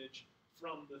the image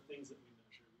from the things that we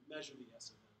measure. We measure the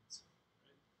S of n's,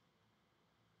 right?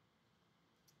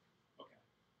 Okay,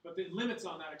 but the limits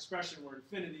on that expression were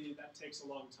infinity. That takes a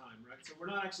long time, right? So we're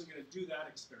not actually going to do that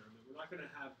experiment. We're not going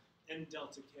to have n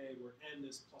delta k where n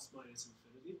is plus minus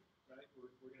infinity, right?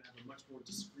 We're going to have a much more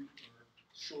discrete or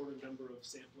shorter number of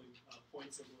sampling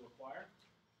points that we'll require.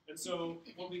 And so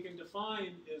what we can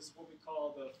define is what we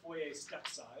call the Fourier step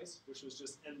size, which was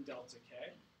just n delta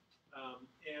k.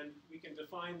 And we can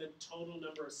define the total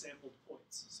number of sampled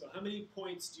points. So how many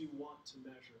points do you want to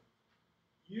measure?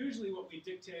 Usually what we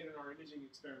dictate in our imaging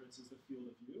experiments is the field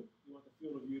of view. You want the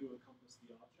field of view to encompass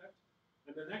the object.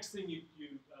 And the next thing you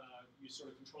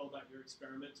sort of control about your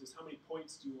experiment is how many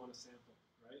points do you want to sample,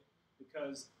 right?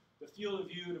 Because the field of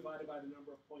view divided by the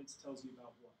number of points tells you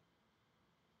about what?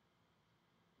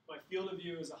 If my field of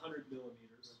view is 100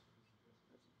 millimeters,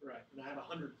 right, and I have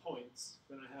 100 points,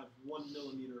 then I have 1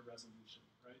 millimeter resolution,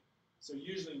 right? So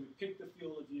usually we pick the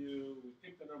field of view, we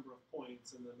pick the number of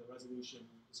points, and then the resolution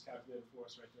is calculated for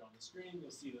us right there on the screen. You'll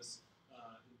see this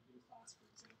in class, for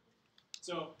example.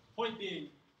 So point being,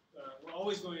 we're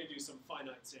always going to do some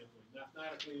finite sampling.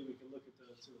 Mathematically, we can look at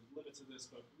the sort of limits of this,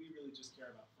 but we really just care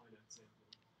about finite sampling.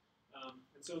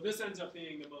 And so this ends up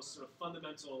being the most sort of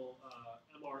fundamental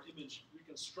MR image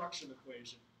reconstruction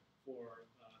equation for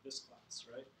this class,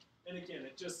 right? And again,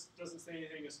 it just doesn't say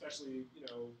anything especially,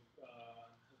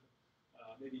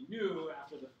 maybe new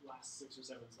after the last 6 or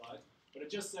 7 slides, but it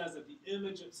just says that the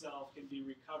image itself can be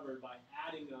recovered by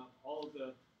adding up all of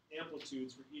the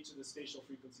amplitudes for each of the spatial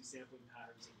frequency sampling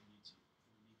patterns that we need to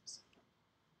sample.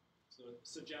 So it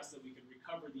suggests that we can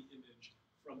recover the image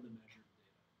from the measured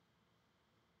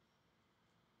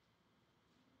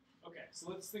data. Okay, so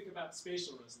let's think about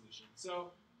spatial resolution.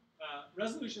 So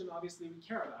resolution, obviously, we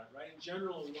care about it, right? In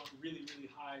general, we want really,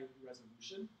 really high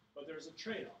resolution, but there's a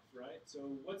trade-off, right?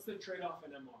 So what's the trade-off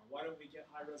in MR? Why don't we get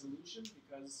high resolution?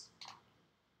 Because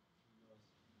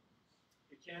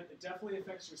it definitely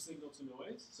affects your signal to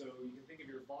noise. So you can think of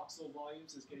your voxel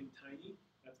volumes as getting tiny.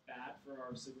 That's bad for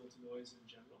our signal to noise in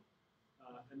general.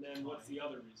 And then what's the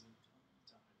other reason?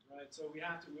 Time, right? So we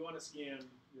want to scan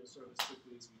sort of as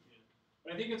quickly as we can.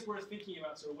 But I think it's worth thinking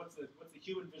about sort of what's the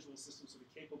human visual system sort of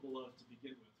capable of to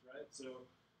begin with, right? So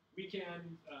we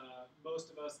can,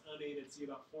 most of us unaided, see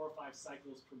about 4 or 5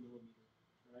 cycles per millimeter,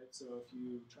 right? So if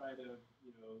you try to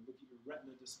look at your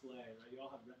retina display, right? You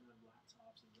all have retina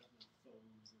laptops and retina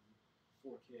phones and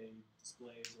 4K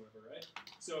displays or whatever, right?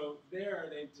 So there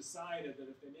they've decided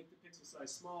that if they make the pixel size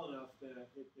small enough that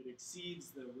it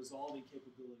exceeds the resolving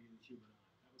capability of the human eye.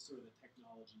 That was sort of the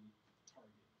technology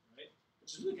target, right?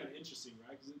 Which is really kind of interesting,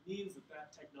 right? Because it means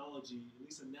that technology, at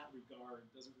least in that regard,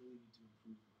 doesn't really need to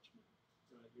improve much more.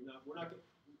 Right? We're not gonna,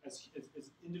 as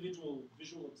individual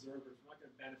visual observers, we're not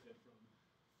going to benefit from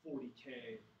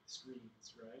 40K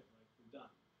screens, right? Like we're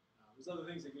done. There's other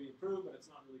things that can be improved, but it's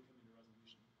not really coming to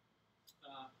resolution.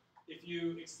 If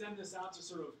you extend this out to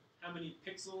sort of how many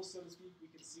pixels, so to speak, we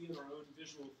can see in our own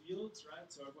visual fields, right?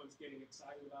 So everyone's getting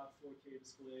excited about 4K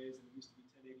displays, and it used to be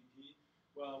 1080p.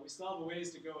 Well, we still have a ways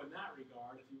to go in that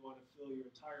regard if you want to fill your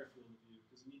entire field of view,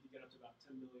 because you need to get up to about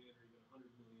 10 million or even 100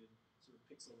 million sort of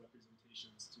pixel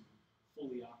representations to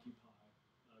fully occupy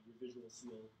your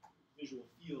visual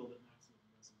field at maximum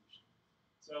resolution.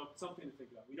 So something to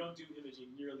think about. We don't do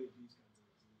imaging nearly at these kinds of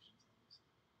resolutions,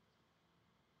 obviously.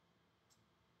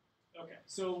 Okay,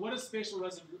 so what does spatial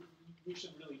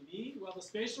resolution really mean? Well, the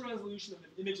spatial resolution of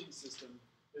an imaging system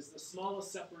is the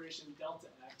smallest separation, delta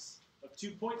x, of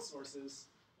 2 point sources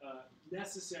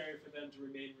necessary for them to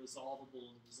remain resolvable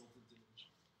in the resultant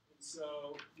image. And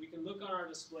so we can look on our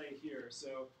display here.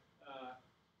 So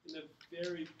in the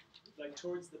very, like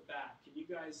towards the back, can you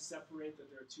guys separate that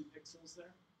there are 2 pixels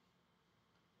there?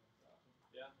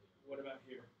 Yeah? What about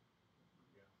here?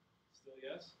 Yeah. Still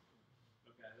yes?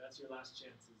 Okay, that's your last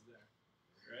chances there,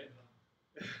 right?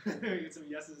 Get some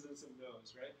yeses and some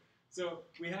nos, right? So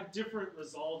we have different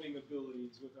resolving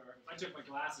abilities with our, if I took my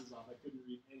glasses off, I couldn't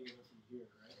read any of it from here,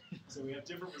 right? So we have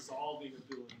different resolving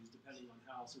abilities depending on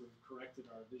how sort of corrected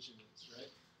our vision is,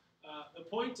 right? The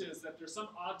point is that there's some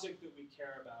object that we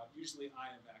care about, usually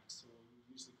I of x, or we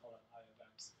usually call it I of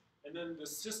x. And then the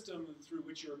system through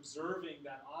which you're observing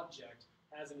that object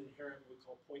has an inherent what we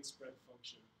call point spread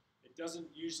function. It doesn't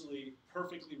usually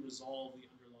perfectly resolve the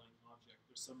underlying object.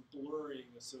 There's some blurring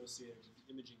associated with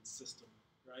the imaging system,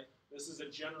 right? This is a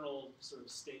general sort of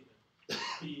statement.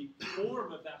 The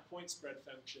form of that point spread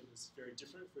function is very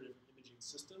different for different imaging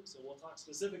systems. So we'll talk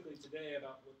specifically today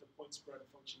about what the point spread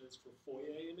function is for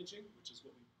Fourier imaging, which is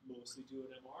what we mostly do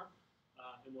in MR.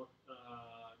 And we'll,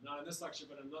 not in this lecture,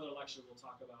 but in another lecture, we'll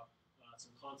talk about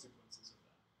some consequences of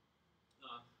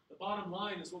that. The bottom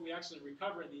line is what we actually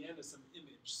recover in the end is some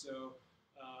image. So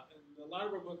and the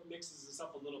Lauterberg book mixes this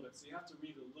up a little bit, so you have to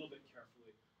read it a little bit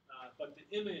carefully. But the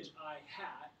image I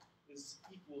hat is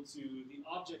equal to the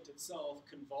object itself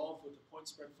convolved with the point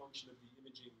spread function of the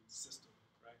imaging system,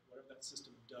 right? Whatever that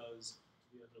system does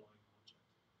to the underlying object.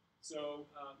 So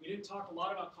we didn't talk a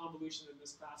lot about convolution in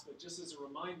this class, but just as a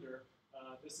reminder,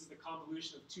 this is the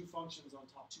convolution of 2 functions on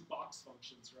top, 2 box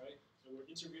functions, right? So we're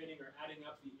integrating or adding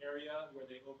up the area where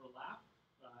they overlap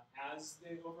as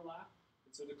they overlap.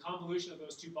 And so the convolution of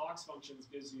those 2 box functions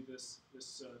gives you this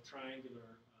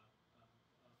triangular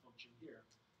function here.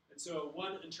 And so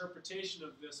one interpretation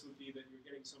of this would be that you're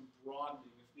getting some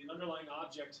broadening. If the underlying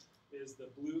object is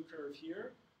the blue curve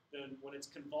here, then when it's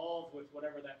convolved with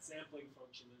whatever that sampling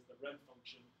function is, the red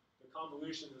function, the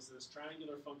convolution is this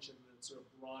triangular function that's sort of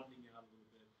broadening out a little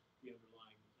bit the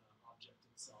underlying object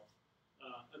itself.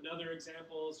 Another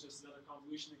example is just another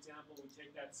convolution example. We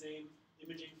take that same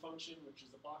imaging function, which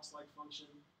is the box-like function,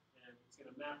 and it's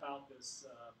going to map out this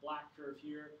black curve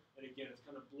here. And again, it's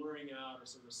kind of blurring out or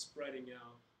sort of spreading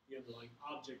out the underlying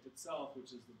object itself, which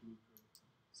is the blue curve.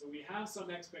 So we have some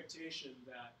expectation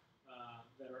that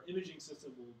our imaging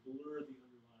system will blur the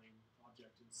underlying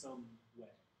object in some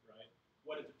way, right?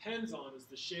 What it depends on is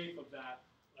the shape of that,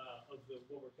 what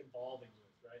we're convolving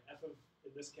with, right?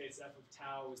 In this case, f of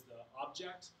tau is the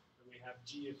object, and we have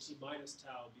g of t minus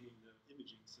tau being the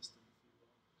imaging system, if you will.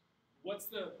 What's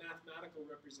the mathematical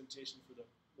representation for the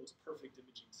most perfect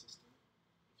imaging system?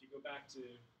 If you go back to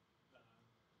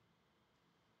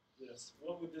this,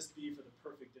 what would this be for the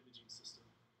perfect imaging system?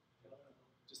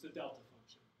 Just the delta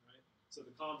function, right? So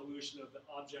the convolution of the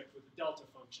object with the delta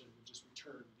function would just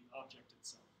return the object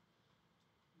itself.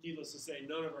 Needless to say,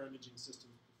 none of our imaging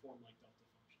systems perform like delta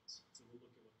functions. So we'll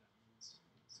look at what that means.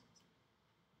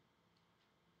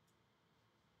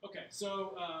 Okay,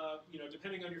 so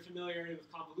depending on your familiarity with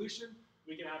convolution,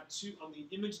 we can have two, on the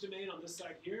image domain on this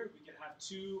side here, we can have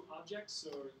two objects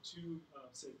or two,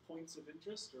 say, points of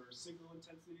interest or signal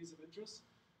intensities of interest.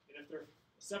 And if they're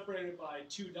separated by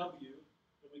 2w,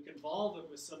 then we convolve it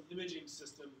with some imaging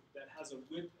system that has a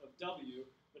width of w,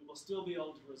 but we'll still be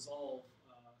able to resolve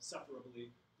separably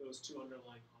those two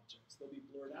underlying objects. They'll be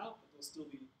blurred out, but they'll still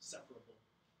be separable.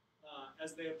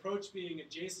 As they approach being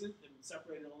adjacent and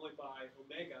separated only by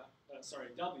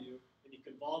w, and you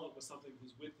convolve it with something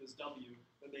whose width is w,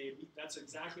 then that's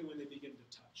exactly when they begin to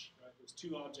touch. Right? Those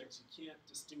two objects, you can't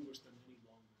distinguish them any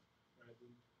longer. Right?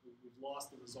 We've lost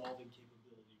the resolving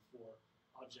capability for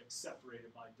objects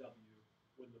separated by w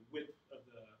when the width of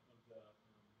the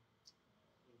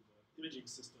imaging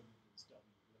system is w,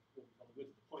 what we call the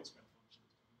width of the point spread function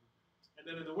is w. And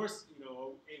then in the worst,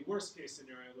 a worst case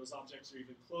scenario, those objects are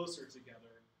even closer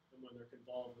together than when they're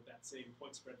convolved with that same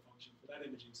point spread function for that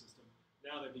imaging system.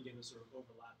 Now they begin to sort of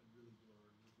overlap and really blur,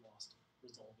 and we've lost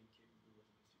resolving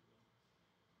capability, if you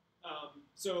will.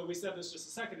 So we said this just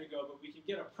a second ago, but we can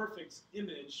get a perfect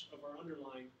image of our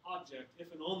underlying object if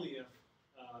and only if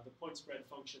the point spread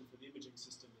function for the imaging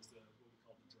system is what we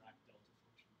call the Dirac delta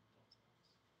function.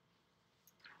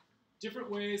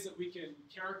 Different ways that we can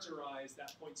characterize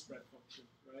that point spread function,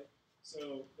 right?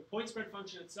 So the point spread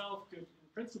function itself could, in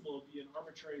principle, be an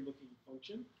arbitrary looking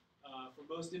function. For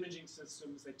most imaging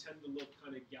systems, they tend to look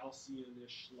kind of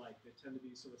Gaussian-ish like. They tend to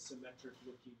be sort of symmetric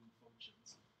looking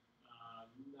functions.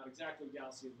 Not exactly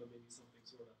Gaussian, but maybe something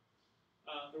sort of.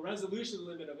 The resolution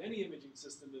limit of any imaging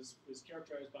system is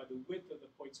characterized by the width of the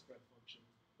point spread function.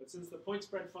 But since the point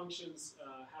spread functions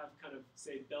have kind of,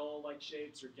 say, Bell-like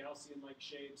shapes or Gaussian-like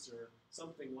shapes or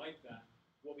something like that,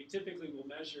 what we typically will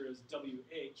measure is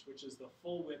WH, which is the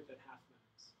full width at half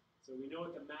max. So we know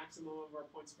what the maximum of our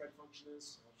point spread function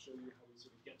is. I'll show you how we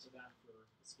sort of get to that for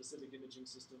a specific imaging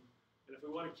system. And if we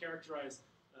want to characterize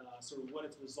sort of what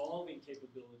its resolving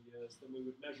capability is, then we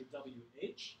would measure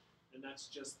WH, and that's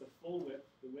just the full width,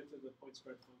 the width of the point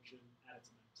spread function at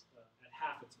its max, at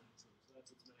half its maximum. So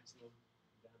that's its maximum,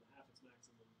 down to half its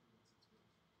maximum, and that's its width.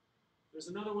 There's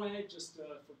another way, just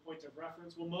for point of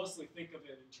reference. We'll mostly think of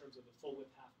it in terms of the full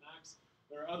width half max.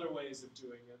 There are other ways of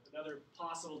doing it. Another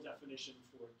possible definition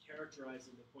for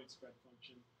characterizing the point spread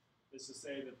function is to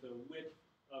say that the width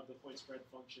of the point spread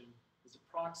function is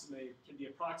can be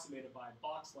approximated by a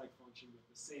box-like function with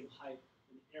the same height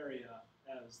and area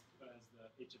as the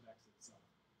h of x itself.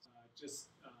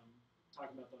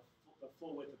 Talking about the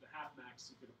full width of the half max,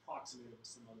 you could approximate it with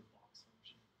some other box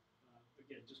function.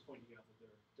 Again, just pointing out that there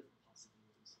are different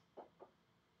possibilities.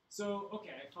 So,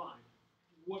 okay, fine.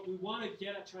 What we want to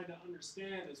get at trying to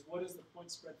understand is what is the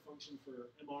point spread function for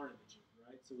MR imaging,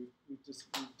 right? So we've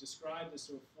described this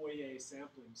sort of Fourier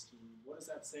sampling scheme. What does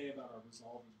that say about our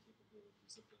resolving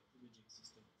capabilities of the imaging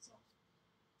system itself?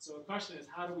 So the question is,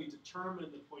 how do we determine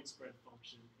the point spread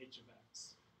function h of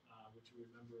x, which we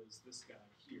remember is this guy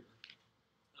here?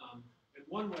 And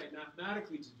one way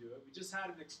mathematically to do it, we just had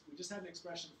an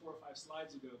expression 4 or 5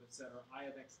 slides ago that said our I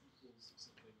of x equals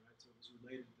something, right? So it was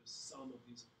related to the sum of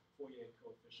these Fourier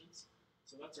coefficients.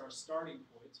 So that's our starting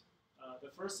point.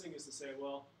 The first thing is to say,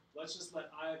 well, let's just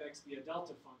let I of x be a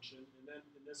delta function, and then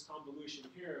in this convolution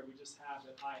here, we just have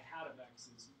that I hat of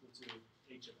x is equal to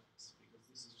h of x, because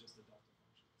this is just a delta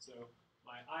function. So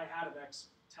my I hat of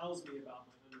x tells me about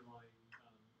my underlying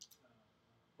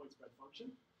point spread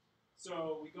function.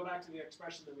 So we go back to the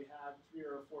expression that we had 3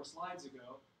 or 4 slides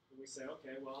ago, and we say,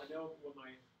 okay, well, I know what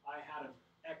my I hat of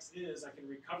x is. I can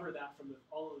recover that from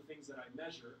all of the things that I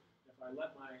measure. If I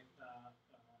let my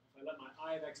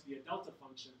I of x be a delta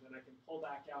function, then I can pull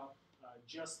back out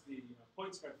just the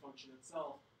point spread function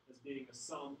itself as being a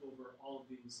sum over all of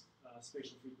these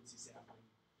spatial frequency sampling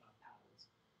patterns.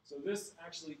 So this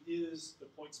actually is the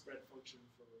point spread function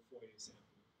for Fourier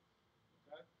sampling.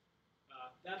 Okay?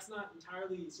 That's not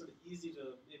entirely sort of easy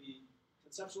to maybe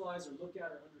conceptualize or look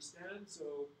at or understand.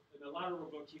 So in the lateral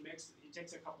book, he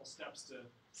takes a couple steps to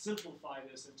simplify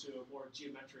this into a more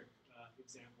geometric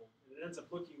example. And it ends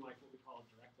up looking like what we call a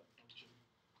direct function.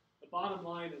 But bottom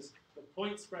line is the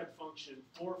point spread function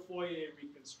for Fourier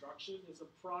reconstruction is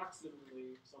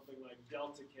approximately something like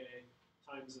delta k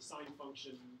times a sine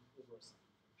function over a sine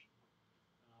function.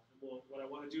 And what I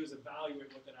want to do is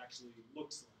evaluate what that actually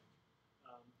looks like.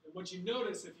 And what you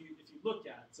notice if you look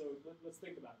at, so let's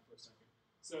think about it for a second.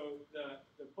 So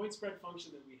the point spread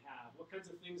function that we have, what kinds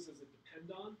of things does it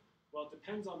depend on? Well, it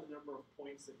depends on the number of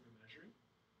points that you're measuring.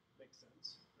 Makes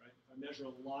sense, right? If I measure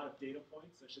a lot of data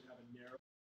points, I should have a narrow.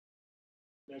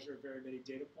 Measure very many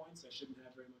data points, I shouldn't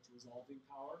have very much resolving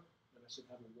power, and I should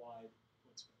have a wide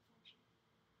point spread function.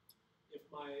 If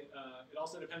it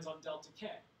also depends on delta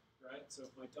k, right? So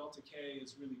if my delta k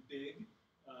is really big,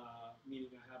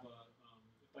 meaning I have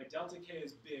if my delta k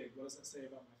is big, what does that say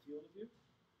about my field of view?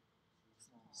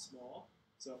 Small.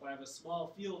 So if I have a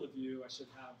small field of view, I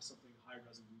should have something high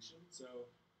resolution.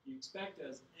 So you expect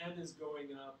as n is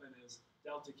going up and as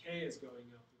delta k is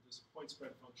going up, that this point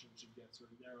spread function should get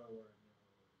sort of narrower and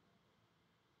narrower.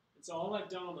 And so all I've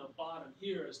done on the bottom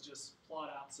here is just plot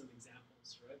out some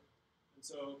examples, right? And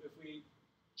so if we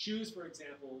choose, for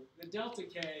example, the delta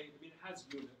k, I mean, it has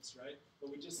units, right?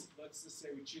 But let's just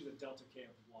say we choose a delta k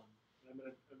of 1. And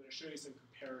I'm gonna show you some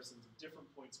comparisons of different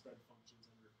point spread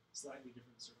functions under slightly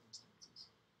different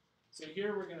circumstances. So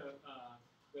here we're gonna,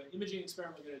 the imaging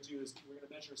experiment we're gonna do is we're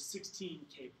gonna measure 16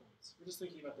 k points. We're just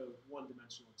thinking about the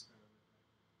one-dimensional experiment, right?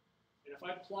 And if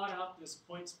I plot out this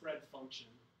point spread function,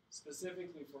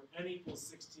 specifically for n equals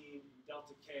 16 and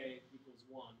delta k equals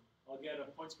 1, I'll get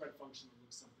a point spread function that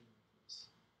looks something like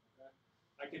this. Okay?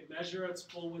 I could measure its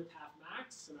full width half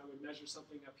max, and I would measure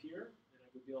something up here, and I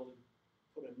would be able to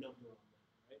put a number on that,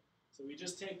 right? So we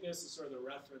just take this as sort of the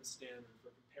reference standard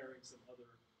for comparing some other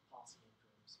possible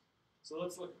curves. So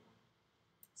let's look at one.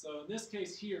 So in this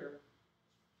case here,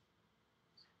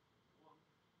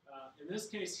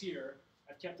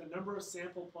 I've kept the number of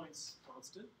sample points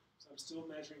constant. So I'm still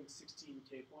measuring 16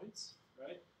 k points,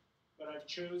 right? But I've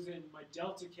chosen my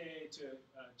delta k to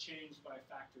change by a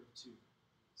factor of 2.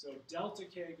 So if delta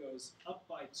k goes up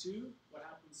by 2, what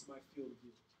happens to my field of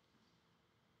view?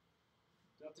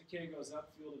 Delta k goes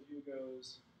up, field of view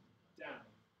goes down,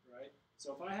 right?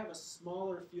 So if I have a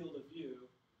smaller field of view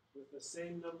with the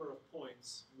same number of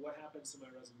points, what happens to my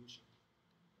resolution?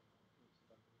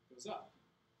 It goes up,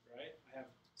 right? I have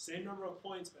same number of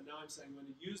points, but now I'm saying I'm going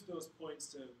to use those points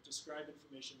to describe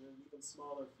information in an even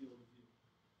smaller field of view.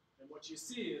 And what you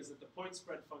see is that the point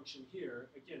spread function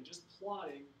here, again, just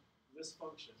plotting this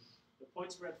function, the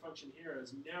point spread function here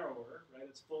is narrower, right?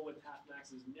 Its full width half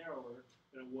max is narrower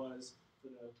than it was for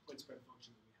the point spread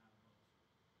function that we had above.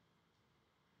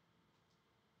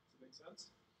 Does that make sense?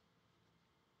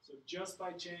 So just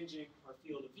by changing our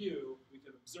field of view, we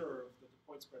can observe that the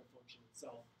point spread function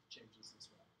itself changes as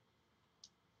well.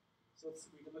 So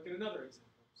we can look at another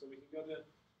example. So we can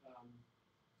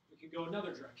go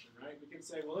another direction, right? We can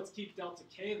say, well, let's keep delta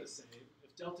k the same.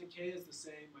 If delta k is the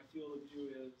same, my field of view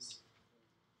is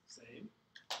same.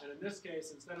 And in this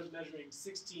case, instead of measuring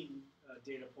 16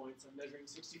 data points, I'm measuring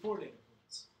 64 data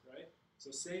points, right? So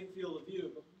same field of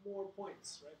view, but more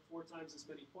points, right? 4 times as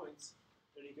many points.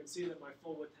 And you can see that my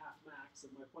full width half max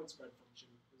of my point spread function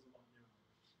is a lot narrower.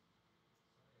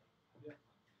 Yeah.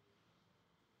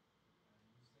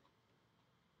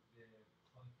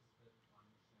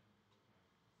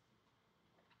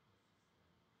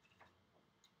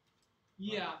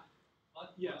 Yeah.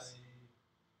 Yes.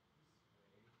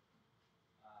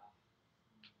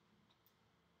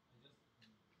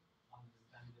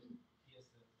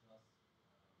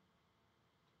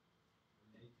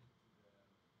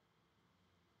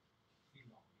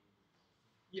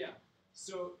 Yeah.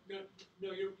 So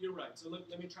no, you're right. So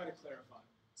let me try to clarify.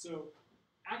 So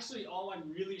actually, all I'm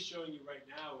really showing you right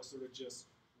now is sort of just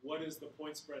what is the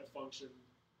point spread function.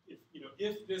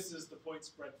 If this is the point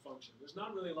spread function, there's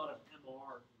not really a lot of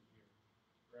MR in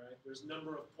here, right? There's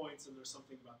number of points and there's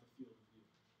something about the field of view,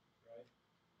 right?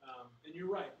 And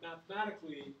you're right.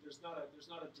 Mathematically, there's not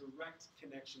a direct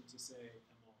connection to say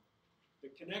MR. The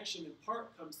connection in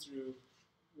part comes through.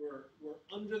 We're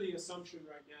under the assumption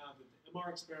right now that the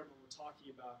MR experiment we're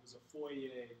talking about is a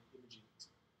Fourier imaging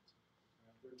experiment.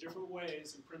 Right? There are different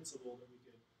ways, in principle, that we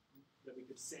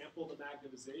could sample the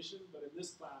magnetization, but in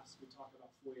this class we talk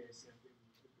about Fourier sampling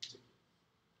in particular.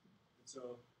 And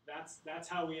so that's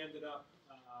how we ended up.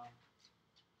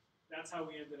 That's how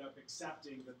we ended up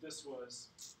accepting that this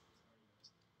was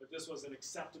an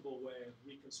acceptable way of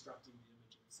reconstructing the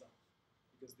image itself,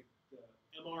 because the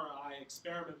MRI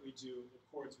experiment we do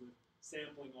accords with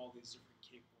sampling all these different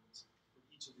K points from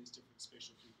each of these different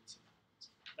spatial frequency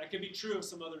bands. That could be true of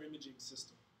some other imaging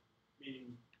system,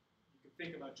 meaning you could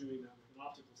think about doing that with an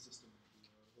optical system,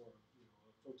 or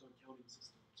a photon counter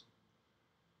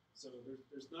So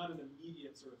there's not an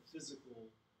immediate sort of physical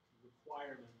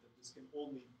requirement that this can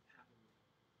only happen with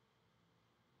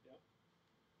it.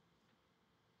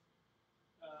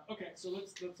 Yeah. Okay, so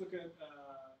let's look at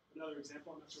another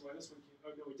example. I'm not sure why this one came.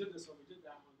 Oh no, we did this one. We did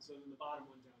that one. So then the bottom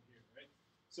one down here, right?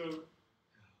 So.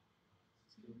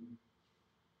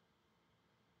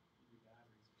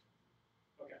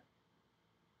 Okay.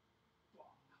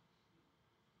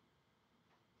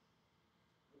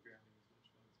 Programming is much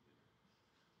fun as later.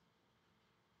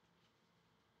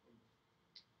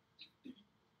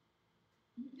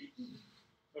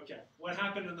 Okay, what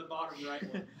happened in the bottom right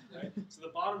one, right? So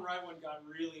the bottom right one got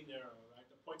really narrow, right?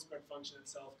 The point spread function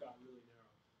itself got really narrow.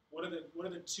 What are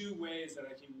the two ways that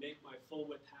I can make my full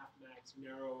width half max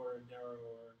narrower and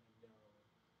narrower and narrower?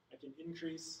 I can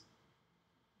increase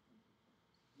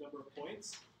number of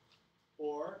points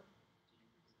or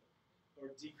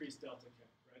decrease delta K,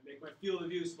 right? Make my field of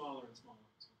view smaller and smaller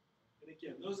and smaller. And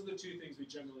again, those are the two things we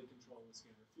generally control in the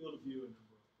scanner: field of view and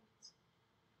number of points.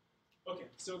 Okay,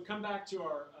 so come back to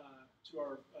our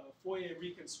Fourier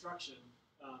reconstruction.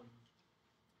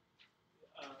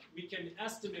 We can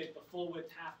estimate the full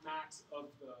width half max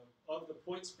of the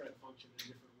point spread function in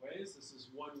different ways. This is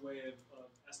one way of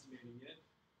estimating it,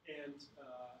 and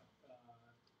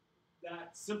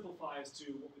that simplifies to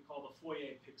what we call the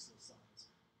Fourier pixel size.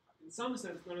 In some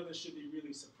sense, none of this should be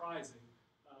really surprising.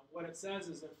 What it says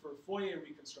is that for Fourier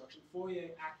reconstruction,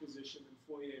 Fourier acquisition and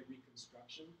Fourier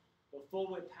reconstruction, the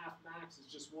full width half max is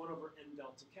just 1 over n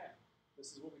delta k.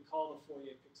 This is what we call the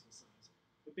Fourier pixel size.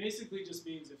 It basically just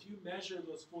means if you measure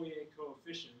those Fourier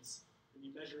coefficients, and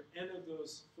you measure n of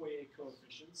those Fourier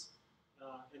coefficients,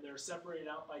 and they're separated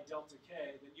out by delta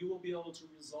k, then you will be able to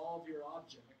resolve your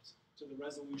object to the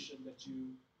resolution that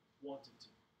you want it to.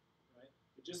 Right?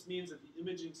 It just means that the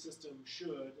imaging system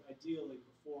should ideally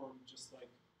perform just like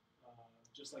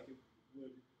it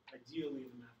would ideally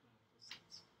in the mathematical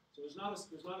sense. So there's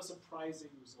not a surprising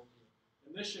result here,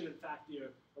 and this should in fact be a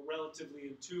relatively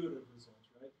intuitive result,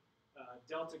 right?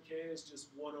 Delta k is just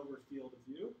 1 over field of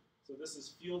view. So this is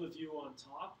field of view on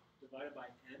top divided by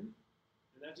n,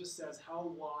 and that just says how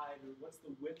wide or what's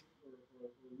the width or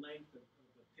length of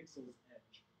the pixel's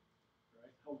edge,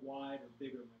 right? How wide or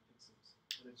big are my pixels?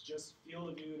 And it's just field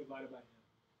of view divided by n.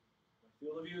 My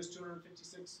field of view is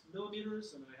 256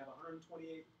 millimeters, and I have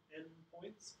 128 n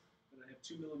points, and I have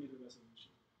 2 millimeter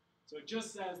resolution. So it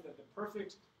just says that the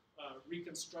perfect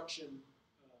reconstruction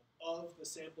of the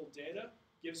sample data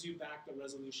gives you back the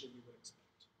resolution you would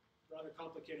expect. Rather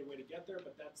complicated way to get there,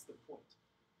 but that's the point.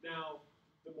 Now,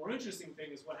 the more interesting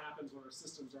thing is what happens when our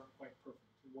systems aren't quite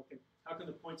perfect. And how can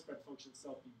the point spread function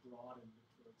itself be broadened,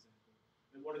 for example?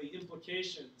 And what are the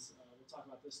implications, we'll talk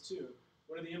about this too,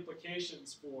 what are the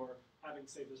implications for having,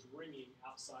 say, this ringing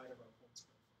outside of our point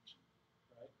spread function,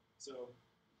 right? So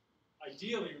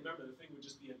ideally, remember, the thing would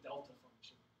just be a delta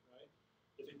function, right?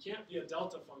 If it can't be a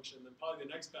delta function, then probably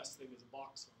the next best thing is a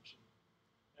box function.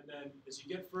 And then as you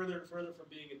get further and further from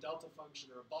being a delta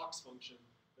function or a box function,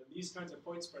 then these kinds of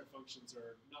point spread functions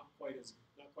are not quite as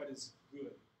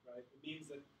good, right? It means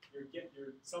that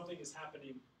something is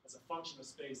happening as a function of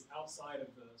space outside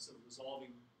of the sort of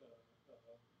resolving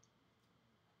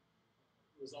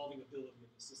ability of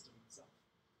the system itself.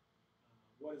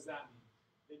 What does that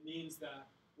mean? It means that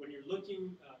when you're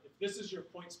looking, if this is your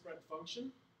point spread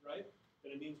function, right,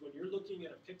 then it means when you're looking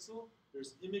at a pixel,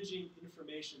 there's imaging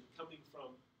information coming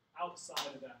from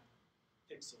outside of that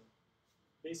pixel,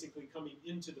 basically coming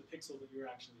into the pixel that you're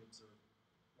actually observing,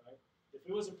 right? If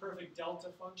it was a perfect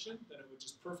delta function, then it would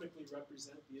just perfectly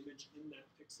represent the image in that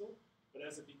pixel. But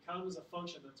as it becomes a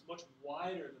function that's much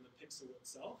wider than the pixel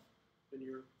itself, then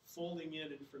you're folding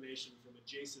in information from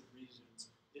adjacent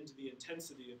regions into the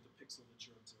intensity of the pixel that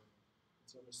you're observing. And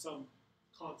so there's some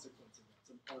consequence of that,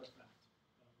 some artifact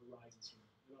arises from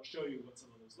it. And I'll show you what some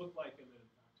of those look like, and then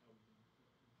in fact how we can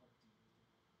impart details.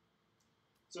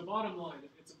 So bottom line,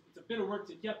 it's a bit of work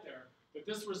to get there, but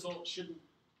this result you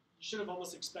should have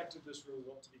almost expected this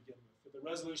result to begin with. That the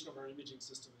resolution of our imaging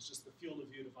system is just the field of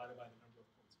view divided by the number of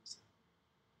points we see.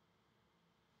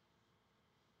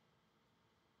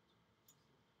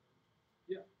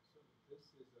 Yeah. So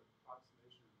this is an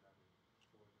approximation value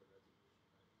for the resolution,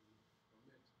 right? We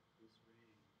omit this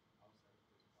ring outside of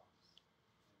this box,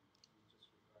 and we just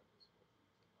regard this whole thing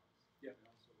as a box. Yeah. And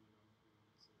also we don't even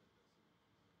consider the symmetry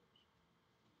innovation.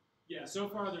 Yeah, so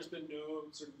far there's been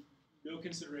no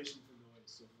consideration for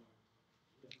noise so far.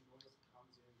 If noise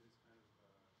comes in, this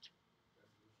kind of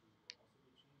resolution will also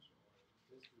be changed, or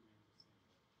this remains the same?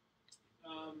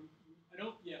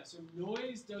 So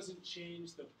noise doesn't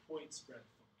change the point spread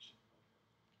function.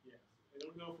 Yeah, We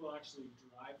don't know if we'll actually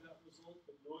drive that result,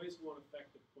 but noise won't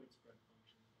affect the point spread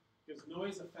function. Because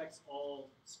noise affects all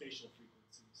spatial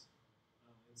frequencies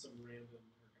in some random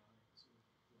ergodic sort of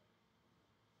way.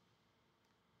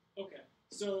 Okay,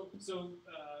 so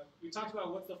we talked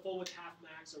about what's the full width half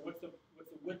max, or what's the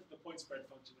width of the point spread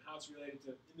function, and how it's related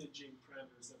to imaging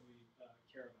parameters that we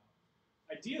care about.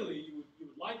 Ideally, you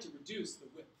would like to reduce the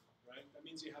width, right? That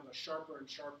means you have a sharper and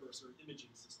sharper sort of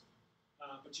imaging system.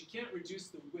 But you can't reduce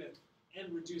the width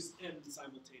and reduce n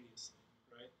simultaneously,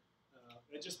 right?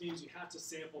 It just means you have to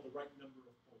sample the right number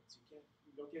of points.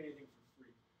 You don't get anything for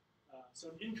free. So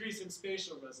an increase in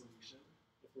spatial resolution,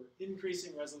 if we're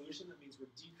increasing resolution, that means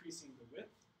we're decreasing the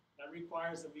width. That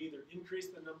requires that we either increase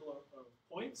the number of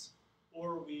points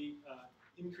or we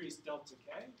increase delta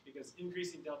k, because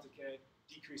increasing delta k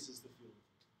decreases the field of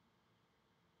view.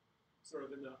 Sort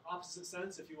of in the opposite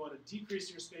sense, if you want to decrease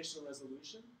your spatial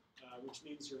resolution, which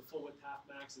means your full width half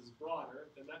max is broader,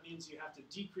 then that means you have to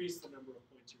decrease the number of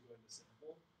points you're going to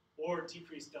sample, or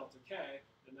decrease delta k,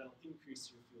 and that'll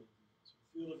increase your field of view. So your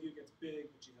field of view gets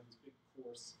big, but you have these big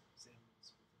coarse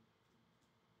samples within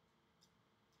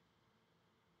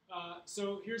that.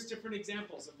 So here's different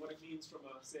examples of what it means from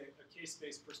say, a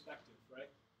k-space perspective,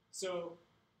 right? So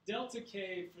delta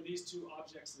k for these two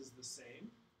objects is the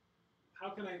same. How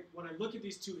can I, when I look at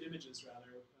these two images,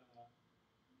 rather,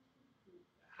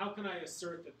 how can I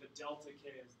assert that the delta k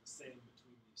is the same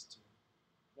between these two?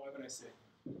 Why would I say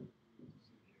that?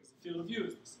 Because the field of view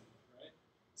is the same, right?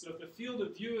 So if the field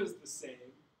of view is the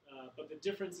same, but the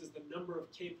difference is the number of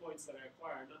k points that I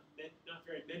acquire, not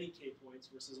very many k points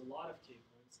versus a lot of k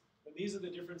points, then these are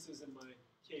the differences in my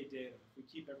k data if we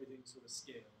keep everything sort of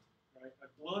scaled. Right?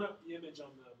 I've blown up the image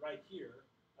on the right here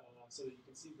so that you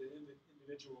can see the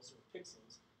individual sort of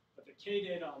pixels, but the k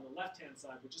data on the left-hand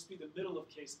side would just be the middle of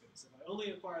k-space. If I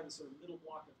only acquire the sort of middle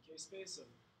block of k-space of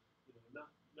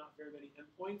not very many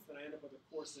endpoints, then I end up with a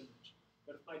coarse image.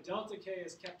 But if my delta k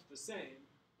is kept the same,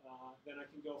 then I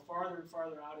can go farther and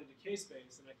farther out into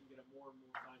k-space, and I can get a more and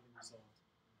more finely resolved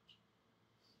image.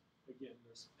 Again,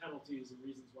 there's penalties and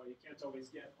reasons why you can't always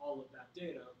get all of that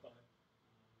data, but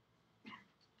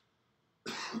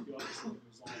you obviously can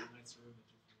resolve a nicer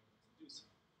image if you're able to do so.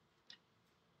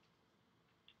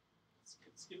 It's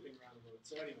skipping around a little bit.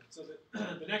 So anyway, so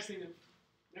the next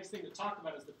thing to talk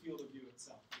about is the field of view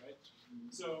itself, right?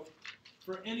 So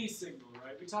for any signal,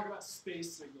 right, we talk about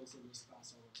space signals in this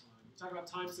class all the time. We talk about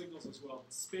time signals as well,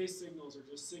 but space signals are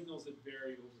just signals that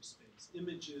vary over space.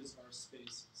 Images are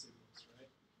space signals, right?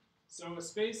 So a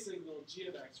space signal, g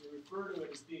of x, we refer to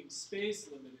it as being space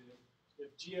limited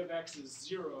if g of x is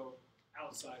 0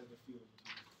 outside of the field of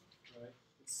view, right?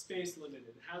 It's space limited.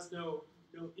 It has no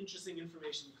interesting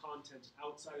information content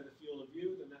outside of the field of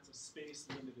view, then that's a space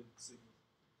limited signal.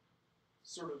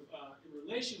 Sort of in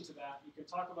relation to that, you can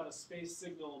talk about a space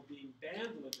signal being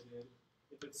band limited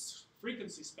if its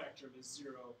frequency spectrum is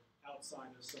 0 outside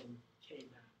of some k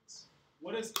max.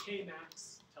 What does k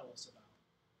max tell us about?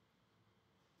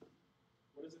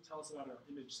 What does it tell us about our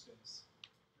image space?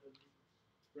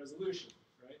 Resolution,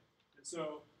 right? And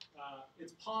so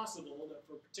it's possible that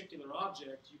for a particular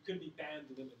object, you could be band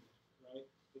limited, right?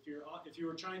 If you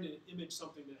were trying to image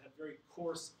something that had very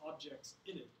coarse objects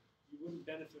in it, you wouldn't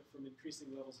benefit from increasing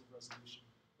levels of resolution.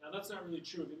 Now, that's not really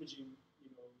true of imaging,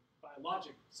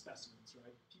 biologic specimens,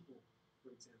 right? People, for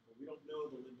example, we don't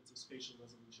know the limits of spatial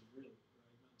resolution really, right?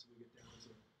 Not until we get down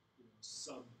to,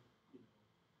 sub,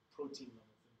 protein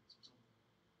level things or something.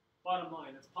 Bottom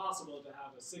line, it's possible to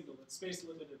have a signal that's space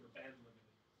limited or band limited.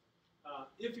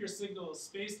 If your signal is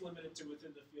space limited to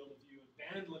within the field of view and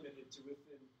band limited to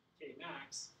within k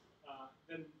max,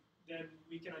 then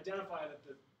we can identify that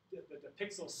the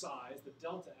pixel size, the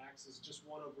delta x, is just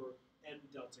 1 over n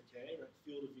delta k, right?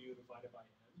 Field of view divided by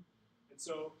n. And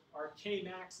so our k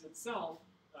max itself,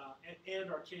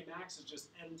 and our k max is just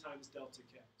n times delta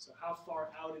k. So how far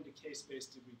out into k space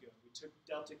did we go? We took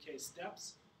delta k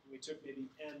steps, and we took maybe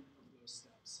n of those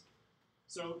steps.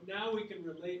 So now we can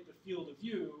relate the field of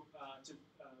view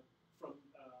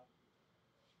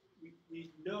we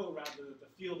know rather that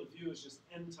the field of view is just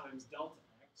n times delta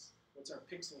x. What's our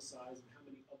pixel size and how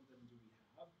many of them do we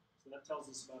have? So that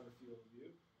tells us about our field of view.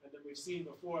 And then we've seen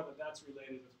before that that's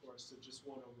related, of course, to just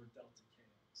 1 over delta k.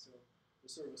 So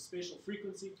there's sort of a spatial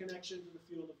frequency connection to the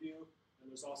field of view, and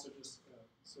there's also just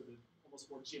sort of almost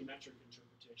more geometric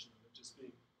interpretation of it, just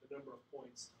being the number of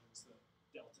points times the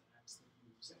delta x that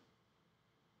you sample.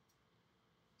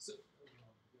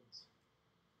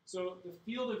 So the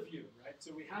field of view, right?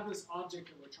 So we have this object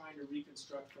that we're trying to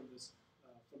reconstruct from this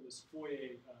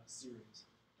Fourier series.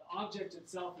 The object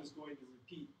itself is going to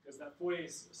repeat because that Fourier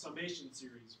summation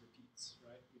series repeats,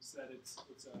 right? We said it's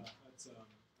a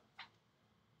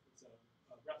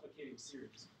replicating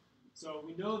series. So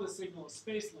we know the signal is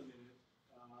space limited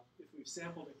if we've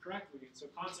sampled it correctly, and so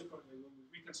consequently, when we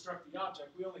reconstruct the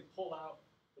object, we only pull out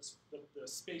the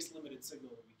space limited signal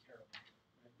that we care about.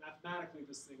 Right? Mathematically,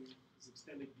 this thing is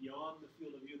extended beyond the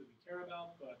field of view that we care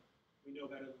about, but we know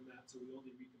better than that, so we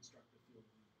only reconstruct the field of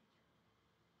view that we care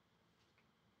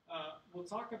about. We'll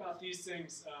talk about these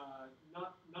things,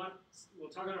 we'll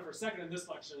talk about it for a second in this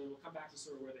lecture, and we'll come back to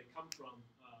sort of where they come from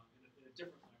in a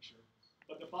different lecture.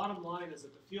 But the bottom line is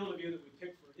that the field of view that we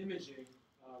pick for imaging,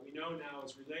 we know now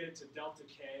is related to delta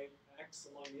k x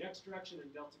along the x direction and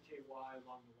delta k y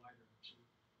along the y direction.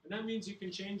 And that means you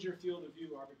can change your field of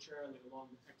view arbitrarily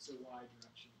along the x or y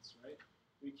directions, right?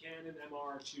 We can in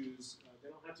MR choose,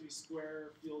 they don't have to be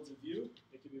square fields of view.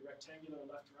 They could be rectangular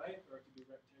left-right, or it could be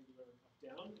rectangular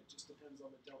up-down. It just depends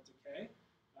on the delta k,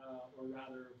 or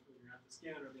rather, when you're at the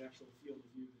scanner, the actual field of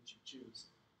view that you choose.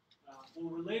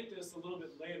 We'll relate this a little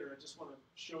bit later. I just want to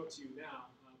show it to you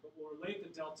now. But we'll relate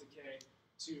the delta k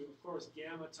to, of course,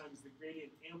 gamma times the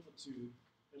gradient amplitude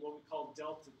and what we call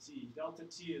delta t. Delta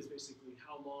t is basically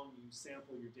how long you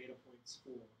sample your data points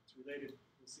for. It's related,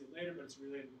 we'll see it later, but it's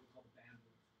related to what we call the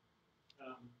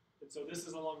bandwidth. And so this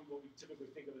is along what we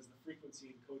typically think of as the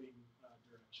frequency encoding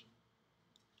direction.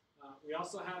 We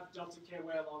also have delta ky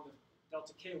along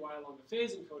the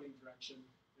phase encoding direction,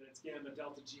 and it's gamma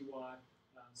delta gy.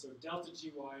 So delta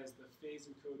gy is the phase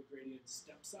encoded gradient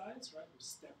step size, right? We're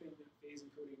stepping that phase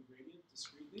encoding gradient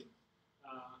discretely.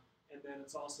 And then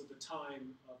it's also the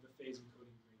time of the phase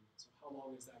encoding gradient. So how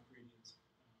long is that gradient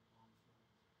on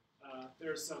for?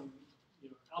 There's some,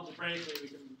 algebraically we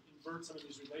can invert some of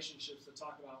these relationships to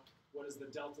talk about what is the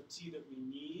delta t that we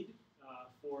need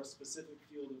for a specific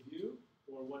field of view,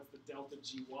 or what's the delta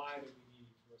gy that we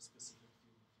need for a specific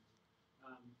field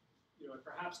of view. I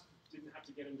perhaps didn't have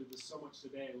to get into this so much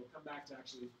today. We'll come back to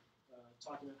actually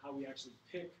talking about how we actually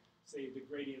pick, say, the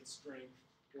gradient strength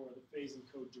or the phase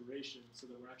encode duration so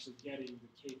that we're actually getting the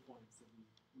k points that we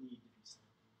need to be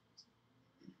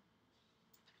sampling.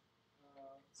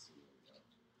 Let's see what we got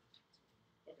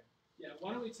here. Okay. Yeah,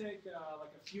 why don't we take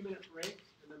like a few minute break,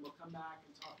 and then we'll come back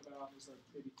and talk about, there's like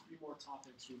maybe 3 more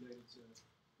topics related to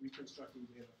reconstructing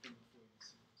data from the Fourier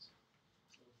series.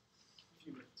 So, a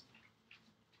few minutes.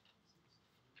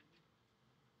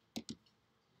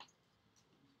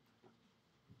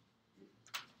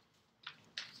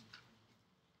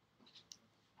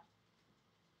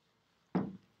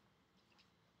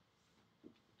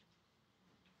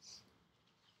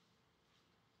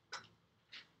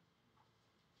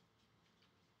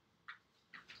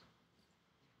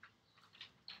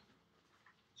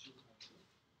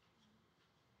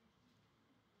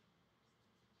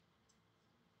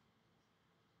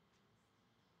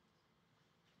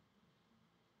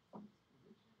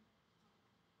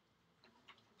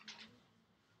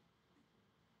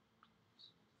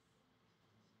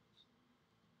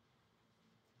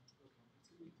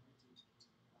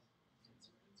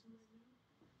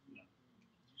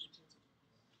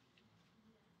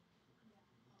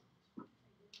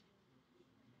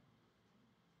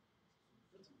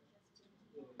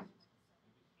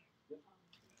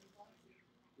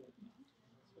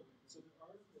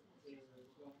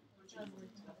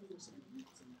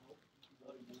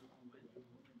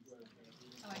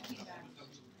 I came back.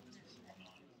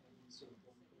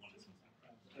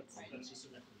 That's just a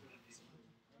record.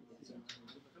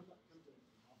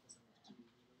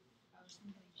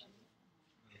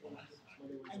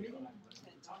 I really wanted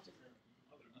to talk to her.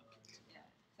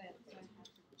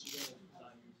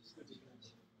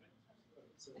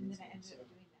 And then I ended up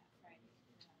doing that Friday. And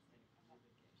I was like, I'm not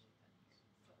going to get shit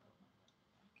done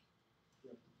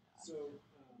here. So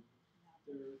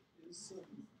there is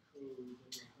some code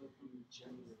that will help you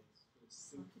generate the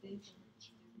sync function that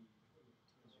you need.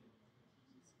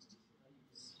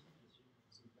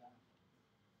 So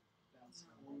that's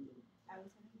on the I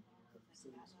was going to be wrong because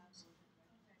like that lab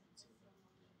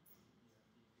wasn't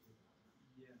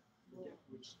yeah,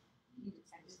 which you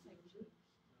just like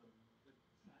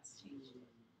change.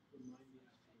 remind me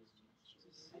afterwards.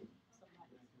 And I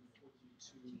can put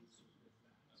you to with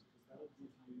that because that'll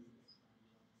give you.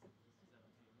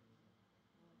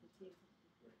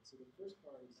 Right. So the first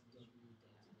part is W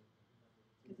delta.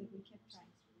 Because if we kept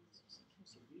trying to read it,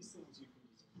 So these things you can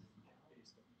just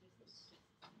based on this.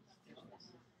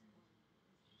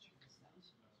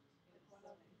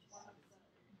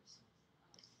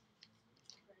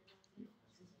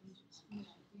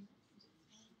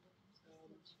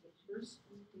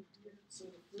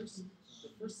 The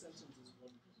first sentence is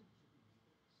one code,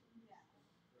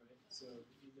 right? So if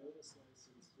you know the slice,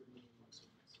 it's 30 millimeters.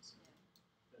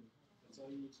 all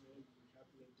you need to know. You can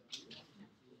calculate delta. You can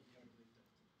calculate delta.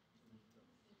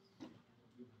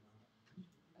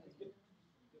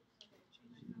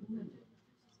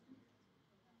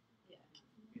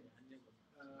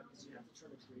 Because you have to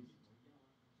turn a gradient.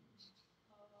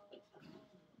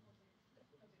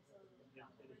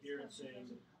 And here it's saying,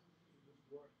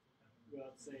 well,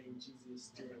 it's saying GZ is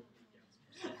still at 8 gas.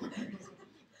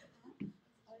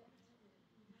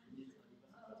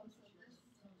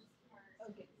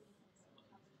 Okay.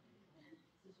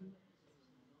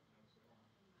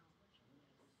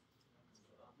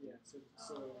 Yeah, so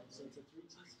it's a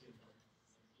 3T spin.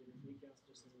 And 8 gas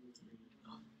per centimeter gradient.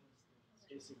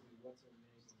 Basically, what's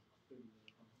omega 30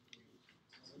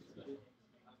 So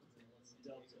what's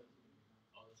delta?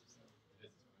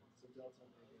 So delta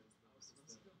omega is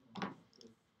the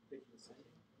thickness of it.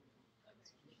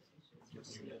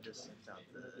 Christina just sent out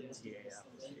the TA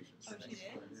application. Oh, she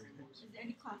did? Is there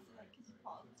any class that I can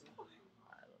follow?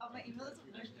 Oh, my email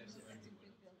doesn't work. It's just a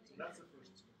stupid building. So that's the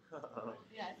first two. Oh,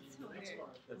 Yeah, it's so Next weird.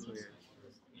 part. that's weird.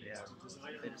 Yeah,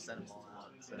 they just sent them all out.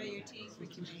 So. But your team's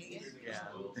recommuting it? Yeah.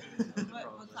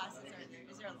 What classes are there?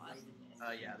 Is there a lot?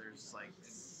 Yeah, there's like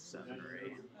 7 or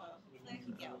 8. Oh, hopefully I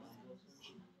can get one.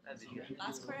 That'd be good.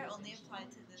 Last quarter I only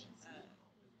applied to the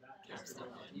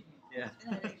capstone one, Yeah.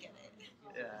 and I didn't get it.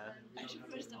 Yeah. I should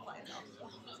just apply to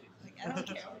all of them. Like, I don't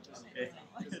care which one it is.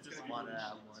 I just want to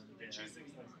have one. And Yeah. choose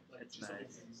things like It's choose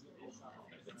nice. things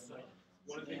it's like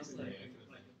one of the things that I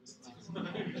like this is like but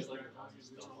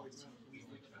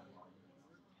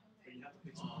you have to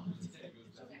pick one.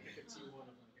 So if you pick a T1 of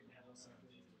like a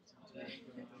nanosecond, then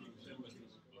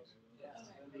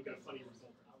you get a funny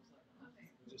result.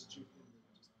 Just choose everything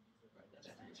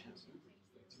you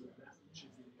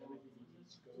need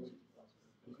to go.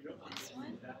 If you don't This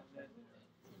one? that,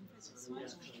 This one?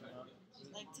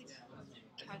 Like, to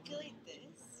calculate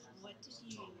this, what did you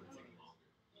use,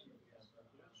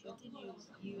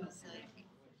 like,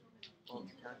 Well,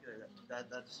 to calculate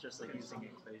that's just like using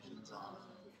equations on.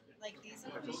 these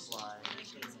are Or just slide. like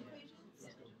these equations?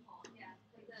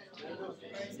 Or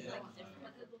is it like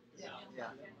different?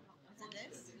 Yeah. So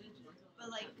this? But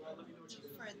like,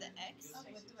 for the X, what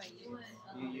do I use?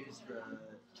 You use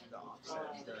the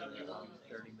offset, the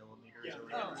 30 millimeters or Oh,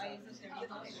 whatever. I use the 30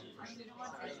 millimeter.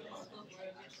 What is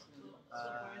this?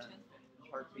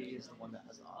 Part B is the one that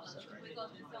has the offset, right?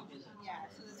 Yeah,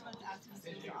 so this one's asking me to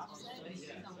use the offset.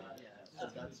 Yeah, so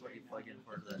that's what you plug in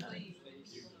for the N.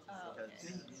 Oh, okay.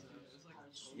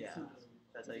 Because, yeah,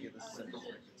 that's how you get the simple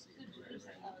frequency.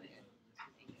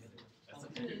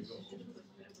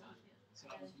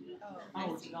 Oh,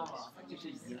 I see.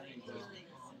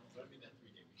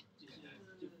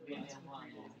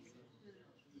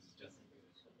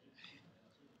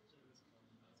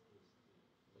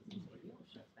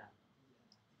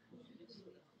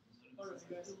 All right,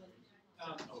 guys.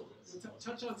 We'll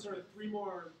touch on sort of 3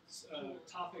 more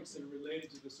topics that are related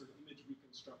to this sort of image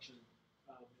reconstruction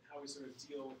and how we sort of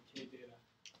deal with K data.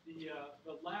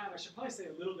 The lab, I should probably say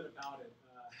a little bit about it.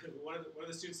 One of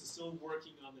the students is still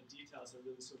working on the details that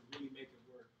really make it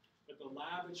work. But the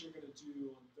lab that you're going to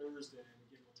do on Thursday, and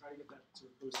again, we'll try to get that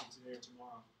sort of posted today or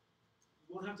tomorrow.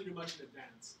 You won't have to do much in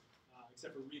advance,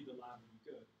 except for read the lab would be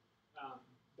good.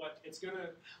 But it's going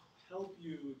to help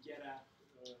you get at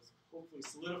hopefully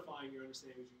solidifying your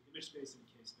understanding between image space and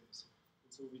K space.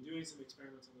 And so we'll be doing some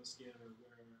experiments on the scanner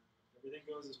where everything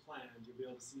goes as planned. You'll be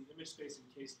able to see image space and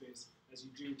K space as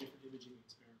you do different imaging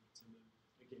experiments, and then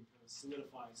again kind of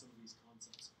solidify some of these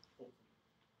concepts, hopefully.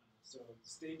 So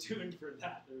stay tuned for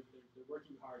that. They're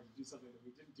working hard to do something that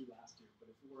we didn't do last year, but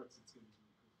if it works, it's going to be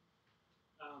really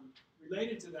cool.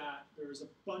 Related to that, there's a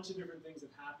bunch of different things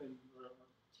that happen or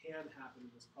can happen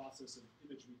in this process of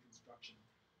image reconstruction.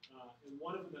 And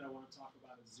one of them that I want to talk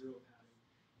about is zero padding.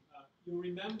 You'll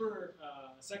remember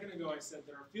a second ago I said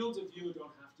that our fields of view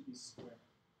don't have to be square,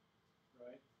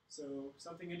 right? So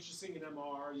something interesting in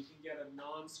MR, you can get a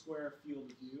non-square field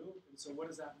of view. And so what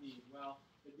does that mean? Well,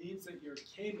 it means that your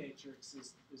K matrix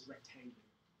is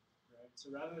rectangular, right? So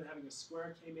rather than having a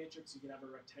square K matrix, you can have a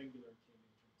rectangular K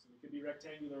matrix. And it could be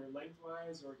rectangular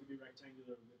lengthwise or it could be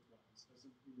rectangular widthwise.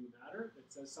 Doesn't really matter. It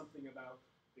says something about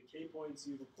the K points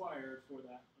you've acquired for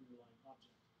that underlying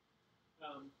object.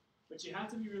 But you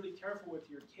have to be really careful with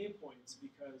your K points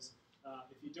because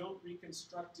if you don't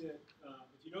reconstruct it,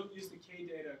 if you don't use the K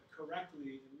data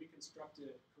correctly and reconstruct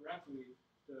it correctly,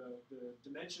 the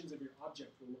dimensions of your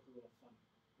object will look a little funny,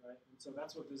 right? And so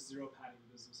that's what this zero padding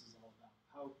business is all about.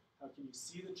 How can you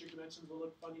see that your dimensions will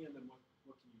look funny, and then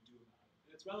what can you do about it?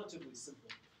 And it's relatively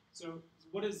simple. So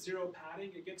what is zero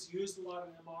padding? It gets used a lot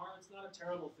in MR. It's not a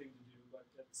terrible thing to do, but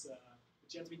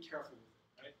you have to be careful with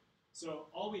it, right? So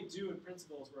all we do in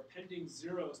principle is we're appending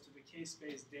zeros to the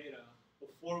k-space data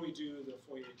before we do the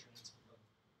Fourier transform.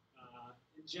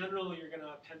 In general, you're going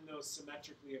to append those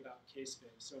symmetrically about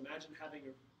k-space. So imagine having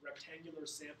a rectangular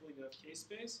sampling of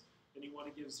k-space, and you want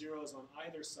to give zeros on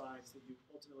either side so that you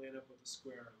ultimately end up with a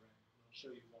square array. And I'll show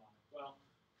you why. Well,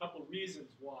 a couple reasons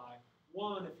why.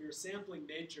 One, if your sampling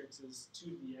matrix is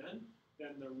 2 to the n,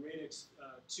 then the radix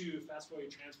 2 fast Fourier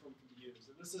transform can be used.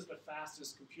 And this is the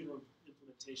fastest computer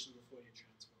implementation of the Fourier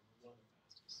transform, or one of the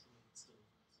fastest. It's still the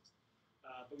fastest.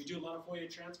 But we do a lot of Fourier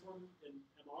transform in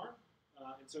MR,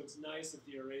 and so it's nice if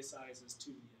the array size is 2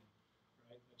 to the n,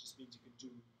 right? That just means you can do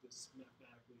this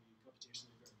mathematically,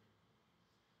 computationally very, very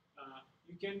quickly.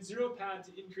 You can zero pad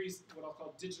to increase what I'll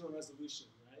call digital resolution,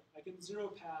 right? I can zero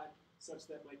pad such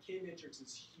that my K matrix is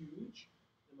huge,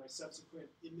 and my subsequent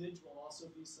image will also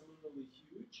be similarly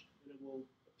huge, and it will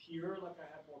appear like I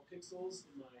have more pixels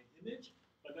in my image,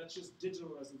 but that's just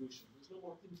digital resolution. There's no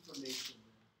more information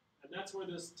there. And that's where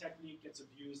this technique gets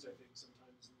abused, I think,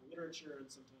 sometimes in the literature and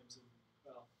sometimes in,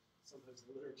 well, sometimes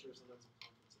in literature, sometimes in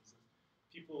conferences. And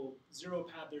people zero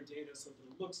pad their data so that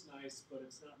it looks nice, but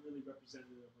it's not really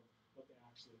representative of what they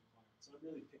actually acquired. So I'm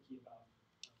really picky about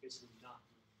basically not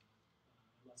doing that,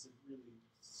 unless it really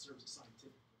serves a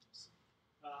scientific purpose.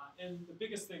 And the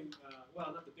biggest thing,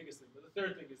 well, not the biggest thing, but the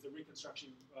third thing is the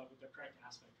reconstruction with the correct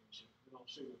aspect ratio. And I'll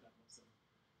show you what that looks like.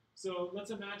 So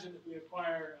let's imagine that we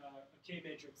acquire a K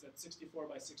matrix that's 64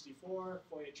 by 64,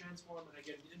 Fourier transform, and I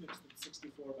get an image that's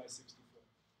 64 by 64.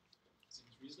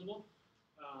 Seems reasonable.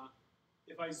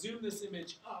 If I zoom this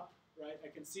image up, right, I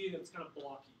can see that it's kind of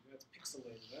blocky. That's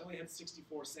pixelated. I only had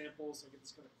 64 samples, so I get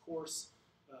this kind of coarse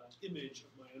image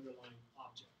of my underlying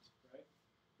object, right?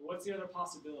 But what's the other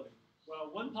possibility? Well,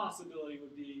 one possibility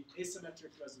would be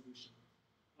asymmetric resolution.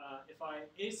 If I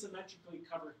asymmetrically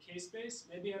cover k-space,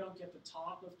 maybe I don't get the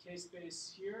top of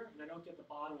k-space here, and I don't get the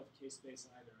bottom of k-space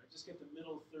either. I just get the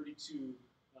middle 32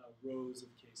 rows of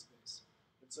k-space.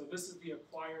 And so this is the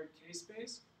acquired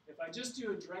k-space. If I just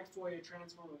do a direct Fourier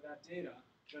transform of that data,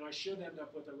 then I should end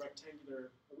up with a rectangular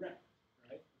array,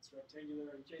 right? It's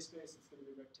rectangular in k-space, it's going to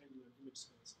be rectangular in image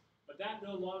space. But that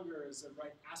no longer is the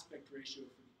right aspect ratio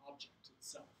for the object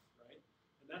itself, right?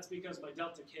 And that's because my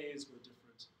delta k's were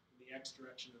different in the x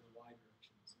direction and the y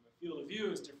direction. So my field of view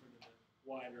is different in the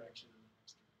y direction and the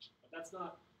x direction. But that's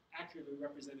not accurately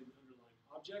representing the underlying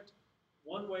object.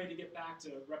 One way to get back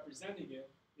to representing it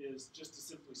is just to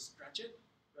simply stretch it,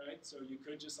 right? So you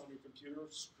could just on your computer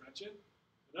stretch it.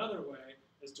 Another way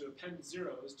is to append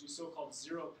zeros, do so-called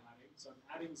zero padding. So I'm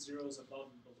adding zeros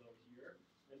above and below here.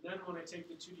 And then when I take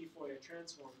the 2D Fourier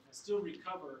transform, I still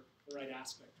recover the right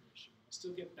aspect ratio. I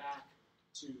still get back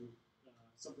to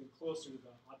something closer to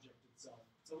the object itself.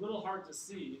 It's a little hard to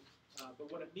see,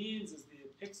 but what it means is the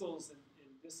pixels in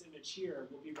this image here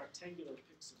will be rectangular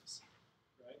pixels,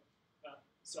 right?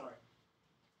 Sorry.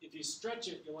 If you stretch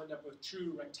it, you'll end up with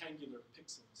true rectangular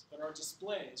pixels. But our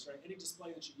displays, right, any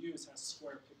display that you use has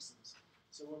square pixels.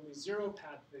 So when we zero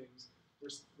pad things,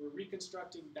 we're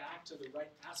reconstructing back to the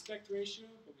right aspect ratio,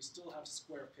 but we still have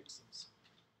square pixels,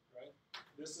 right?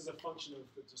 This is a function of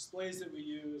the displays that we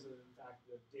use and, in fact,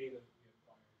 the data that we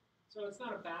acquire. So it's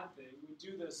not a bad thing. We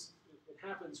do this, it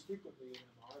happens frequently in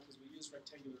MR because we use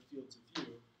rectangular fields of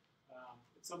view.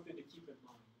 It's something to keep in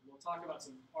mind. And we'll talk about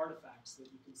some artifacts that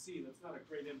you can see. That's not a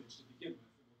great image to begin with,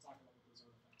 and we'll talk about what those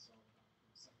artifacts are about in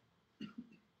a second.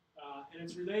 And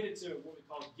it's related to what we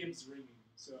call Gibbs ringing.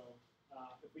 So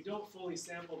if we don't fully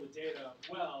sample the data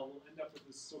well, we'll end up with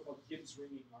this so-called Gibbs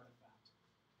ringing artifact.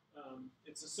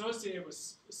 It's associated with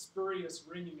spurious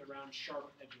ringing around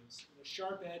sharp edges. And a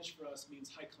sharp edge for us means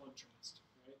high contrast,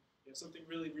 right? You have something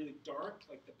really, really dark,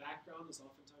 like the background is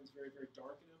oftentimes very, very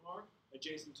dark in MR,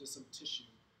 adjacent to some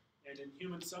tissue. And in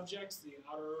human subjects, the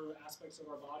outer aspects of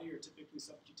our body are typically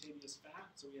subcutaneous fat,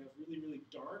 so we have really, really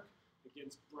dark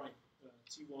against bright.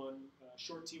 T1,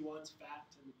 short T1s, fat,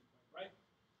 tend to be quite bright.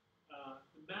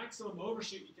 The maximum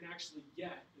overshoot you can actually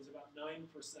get is about 9%.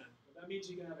 But that means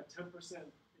you can have a 10%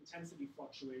 intensity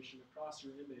fluctuation across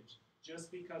your image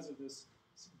just because of this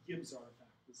Gibbs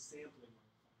artifact, this sampling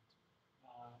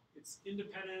artifact. It's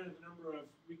independent of the number of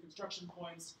reconstruction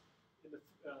points, and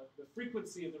the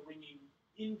frequency of the ringing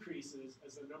increases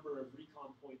as the number of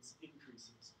recon points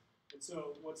increases. And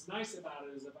so what's nice about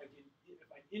it is if I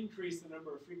increase the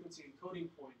number of frequency encoding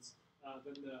points,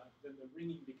 then the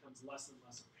ringing becomes less and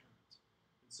less apparent.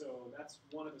 And so that's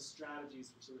one of the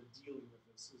strategies for sort of dealing with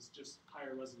this, is just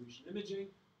higher resolution imaging,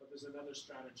 but there's another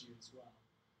strategy as well.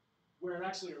 Where it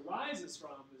actually arises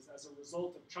from is as a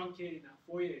result of truncating that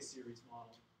Fourier series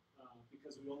model,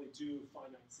 because we only do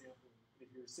finite sampling. If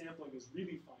your sampling is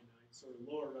really finite, sort of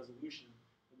lower resolution,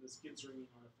 then this Gibbs ringing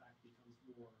artifact becomes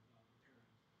more apparent.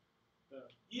 The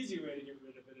easy way to get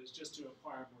rid of it is just to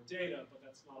acquire more data, but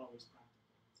that's not always practical.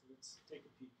 So let's take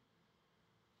a peek.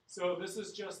 So this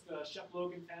is just the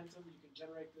Shep-Logan phantom. You can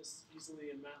generate this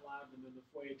easily in MATLAB, and then the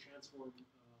Fourier transform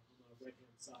on the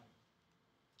right-hand side.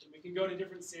 And we can go to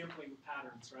different sampling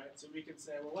patterns, right? So we can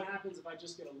say, well, what happens if I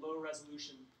just get a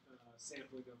low-resolution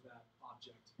sampling of that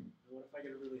object? And what if I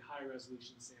get a really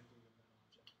high-resolution sampling of that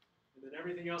object? And then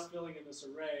everything else filling in this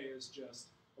array is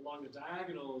just along the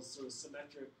diagonals, sort of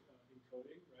symmetric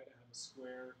encoding, right? I have a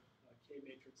square K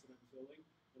matrix that I'm filling,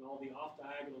 and all the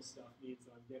off-diagonal stuff means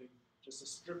that I'm getting just a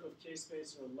strip of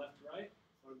K-space or left-right,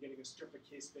 or I'm getting a strip of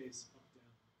K-space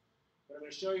up-down. What I'm going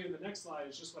to show you in the next slide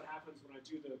is just what happens when I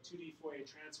do the 2D Fourier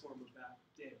transform of that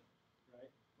data,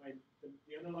 right?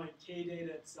 The underlying K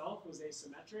data itself was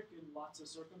asymmetric in lots of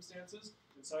circumstances,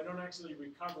 and so I don't actually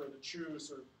recover the true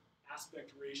sort of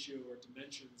aspect ratio or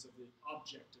dimensions of the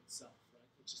object itself, right?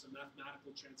 It's just a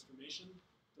mathematical transformation.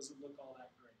 Doesn't look all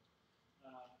that great.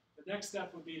 The next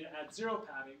step would be to add zero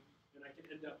padding, and I can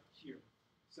end up here.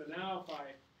 So now if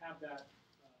I have that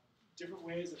different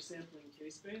ways of sampling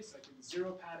K-space, I can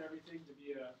zero pad everything to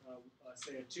be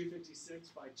say a 256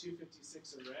 by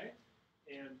 256 array,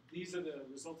 and these are the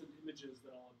resultant images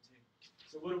that I'll obtain.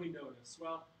 So what do we notice?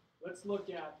 Well, let's look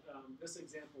at this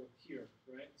example here,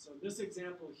 right? So in this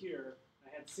example here,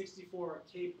 I had 64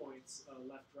 K points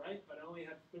left-right, but I only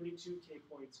had 32 K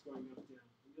points going up-down.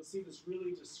 And you'll see this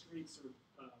really discrete sort of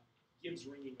Gibbs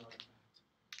ringing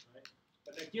artifact.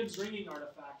 But that Gibbs ringing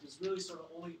artifact is really sort of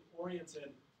only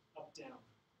oriented up-down,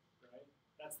 right?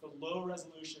 That's the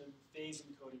low-resolution phase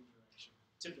encoding direction.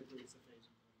 Typically, it's the phase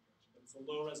encoding direction, but it's the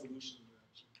low-resolution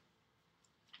direction.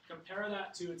 Compare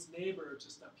that to its neighbor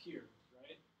just up here,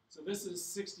 right? So this is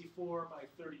 64 by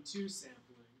 32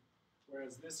 sampling,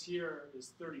 whereas this here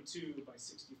is 32 by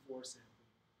 64 sampling.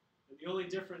 And the only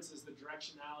difference is the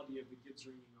directionality of the Gibbs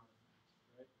ringing artifact.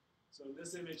 So in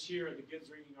this image here, the Gibbs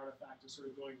ringing artifact is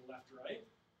sort of going left-right,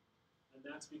 and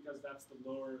that's because that's the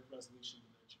lower resolution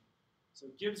dimension. So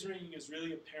Gibbs ringing is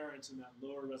really apparent in that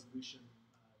lower resolution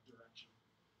direction.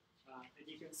 And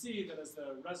you can see that as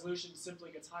the resolution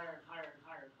simply gets higher and higher and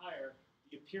higher and higher,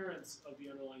 the appearance of the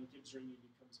underlying Gibbs ringing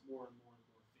becomes more and more and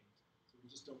more faint. So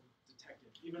we just don't detect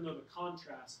it, even though the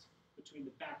contrast between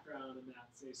the background and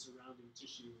that, say, surrounding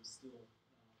tissue is still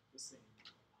the same.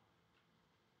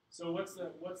 So what's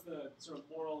the sort of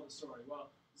moral of the story?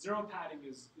 Well, zero padding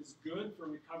is good for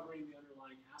recovering the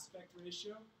underlying aspect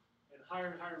ratio, and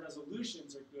higher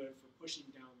resolutions are good for pushing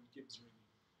down Gibbs ringing.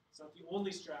 It's not the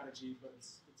only strategy, but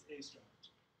it's a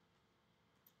strategy.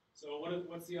 So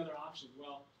what's the other option?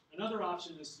 Well, another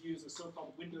option is to use a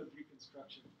so-called windowed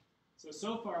reconstruction.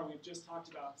 So far we've just talked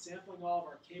about sampling all of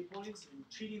our K points and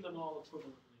treating them all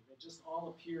equivalently. They just all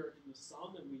appear in the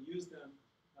sum, and we use them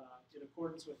in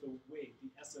accordance with the weight, the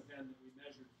S of n that we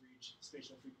measured for each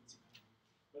spatial frequency pattern.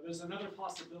 But there's another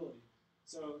possibility.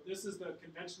 So this is the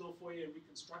conventional Fourier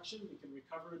reconstruction. We can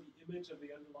recover the image of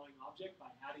the underlying object by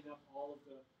adding up all of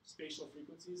the spatial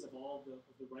frequencies of all of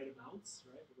the right amounts,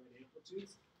 right, the right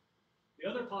amplitudes. The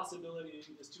other possibility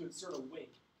is to insert a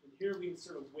weight. And here we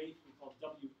insert a weight we call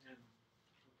Wn.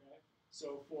 Okay?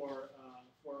 So for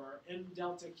our n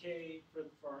delta k,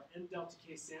 for our n delta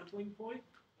k sampling point,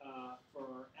 for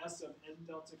our S of n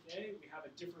delta k, we have a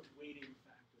different weighting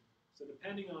factor. So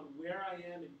depending on where I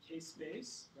am in k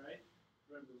space, right?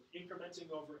 Remember, incrementing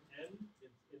over n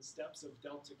in steps of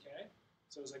delta k.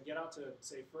 So as I get out to,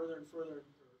 say, further and further,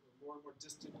 or more and more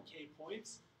distant k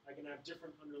points, I can have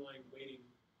different underlying weighting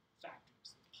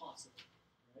factors. It's possible,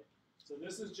 right? So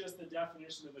this is just the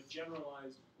definition of a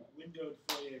generalized windowed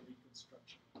Fourier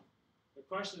reconstruction. The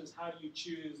question is, how do you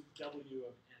choose W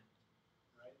of n?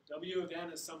 W of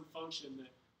n is some function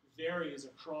that varies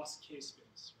across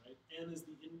K-space, right? N is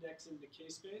the index into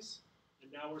K-space,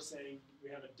 and now we're saying we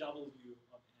have a W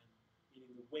of n,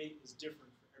 meaning the weight is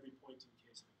different for every point in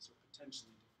K-space, or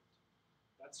potentially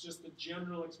different. That's just the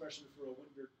general expression for a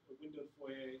windowed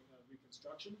Fourier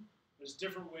reconstruction. There's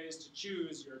different ways to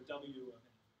choose your W of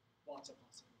n, lots of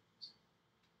possibilities.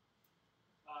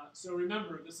 So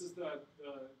remember, this is the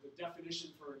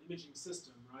definition for an imaging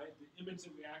system, right? The image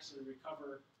that we actually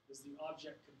recover is the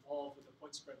object convolved with the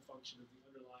point spread function of the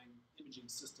underlying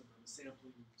imaging system or the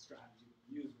sampling strategy that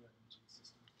we use with that imaging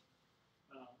system.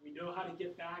 We know how to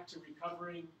get back to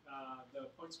recovering the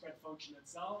point spread function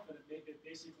itself, and it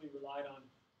basically relied on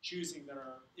choosing that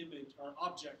our image, our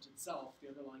object itself, the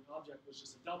underlying object, was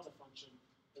just a delta function,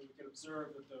 and we could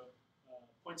observe that the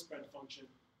point spread function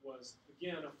was,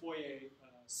 again, a Fourier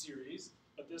series,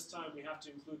 but this time we have to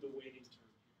include the weighting term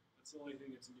here. That's the only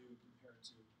thing that's new compared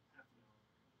to half an hour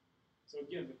ago. So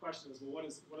again, the question is, well, what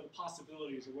are the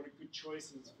possibilities, or what are good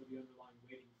choices for the underlying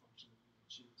weighting function that we can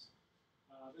choose?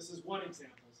 This is one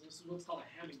example. So this is what's called a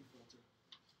Hamming filter.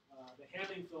 The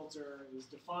Hamming filter is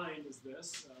defined as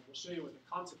this. We'll show you what the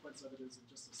consequence of it is in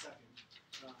just a second.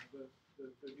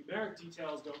 The numeric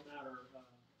details don't matter a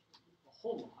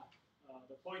whole lot.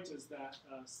 The point is that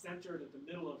centered at the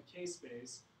middle of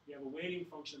K-space, you have a weighting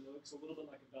function that looks a little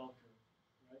bit like a bell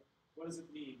curve. Right? What does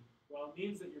it mean? Well, it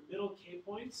means that your middle K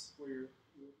points, where your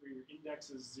index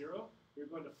is 0,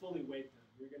 you're going to fully weight them.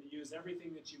 You're going to use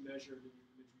everything that you measured in your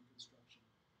image reconstruction.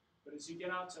 But as you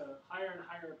get out to higher and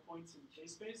higher points in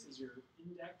K-space, as your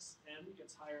index n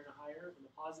gets higher and higher in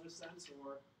the positive sense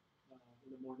or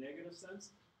in the more negative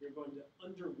sense, you're going to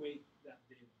underweight that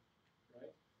data.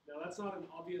 Right? Now, that's not an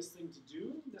obvious thing to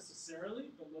do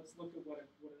necessarily, but let's look at what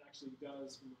it actually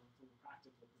does from a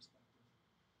practical perspective.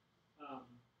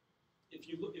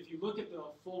 If you look at the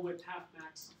full width half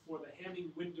max for the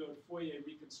Hamming windowed Fourier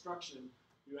reconstruction,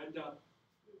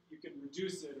 you can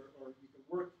reduce it, or you can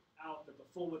work out that the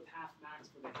full width half max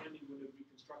for the Hamming windowed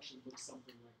reconstruction looks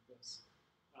something like this.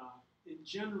 In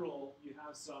general, you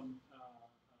have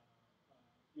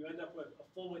you end up with a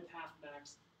full width half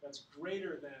max that's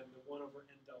greater than the 1 over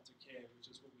n delta k, which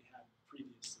is what we had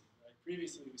previously. Right?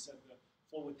 Previously, we said the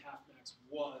full width half max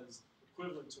was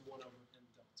equivalent to 1 over n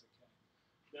delta k.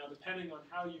 Now, depending on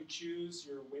how you choose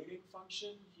your weighting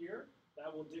function here, that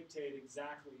will dictate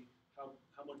exactly how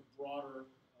much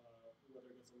broader, whether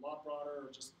it gets a lot broader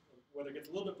or just whether it gets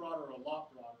a little bit broader or a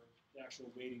lot broader, the actual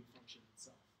weighting function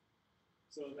itself.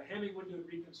 So the Hamming windowed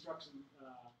reconstruction,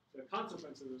 the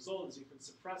consequence of the result is you can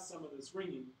suppress some of this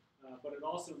ringing, but it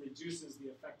also reduces the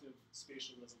effective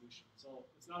spatial resolution. So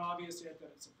it's not obvious yet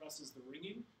that it suppresses the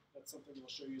ringing. That's something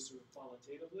we'll show you sort of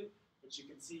qualitatively. But you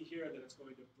can see here that it's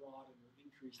going to broaden or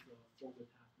increase the full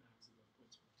width half max of the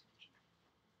point spread function.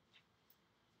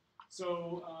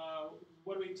 So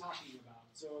what are we talking about?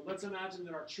 So let's imagine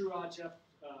that our true object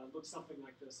looks something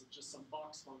like this. It's just some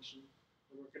box function.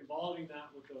 And we're convolving that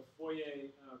with the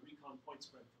Fourier recon point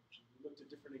spread function. We looked at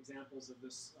different examples of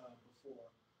this before.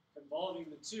 Convolving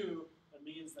the two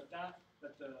means that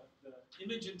the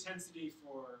image intensity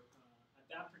for at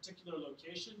that particular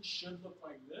location should look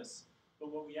like this, but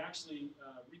what we actually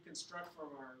reconstruct from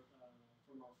our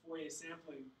Fourier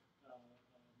sampling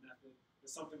method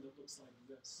is something that looks like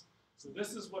this. So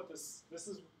this is what this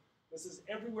is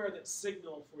everywhere that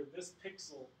signal for this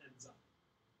pixel ends up,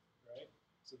 right?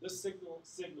 So this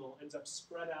signal ends up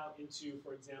spread out into,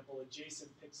 for example,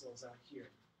 adjacent pixels out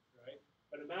here, right?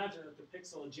 But imagine that the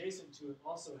pixel adjacent to it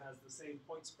also has the same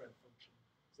point spread function.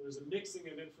 So there's a mixing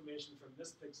of information from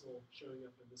this pixel showing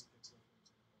up in this pixel, for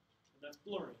example. And that's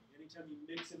blurring. Anytime you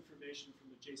mix information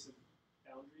from adjacent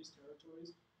boundaries,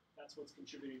 territories, that's what's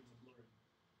contributing to blurring.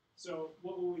 So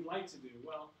what would we like to do?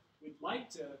 Well, we'd like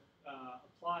to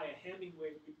apply a Hamming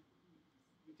weight.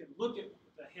 We can look at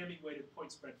the Hamming weighted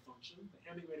point spread function. The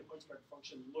Hamming weighted point spread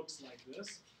function looks like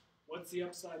this. What's the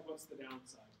upside? What's the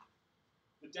downside?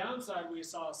 The downside we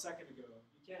saw a second ago.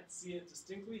 You can't see it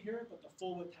distinctly here, but the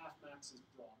full width half max is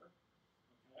broader.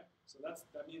 Okay, so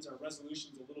that means our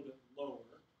resolution is a little bit lower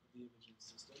of the imaging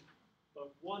system.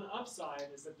 But one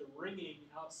upside is that the ringing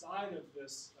outside of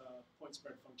this point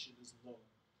spread function is lower,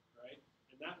 right?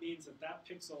 And that means that that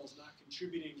pixel is not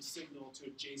contributing signal to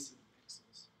adjacent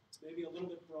pixels. It's maybe a little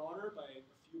bit broader by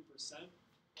a few percent,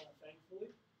 thankfully,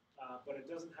 but it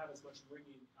doesn't have as much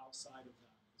ringing outside of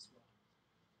that as well.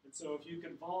 And so if you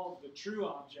convolve the true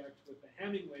object with the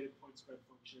Hamming weighted point spread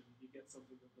function, you get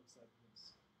something that looks like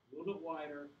this. A little bit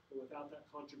wider, but without that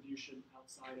contribution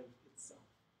outside of itself,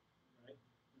 right?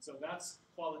 And so that's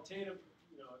qualitative,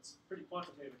 it's pretty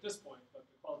quantitative at this point, but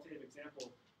the qualitative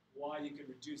example why you can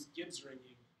reduce Gibbs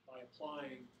ringing by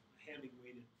applying a Hamming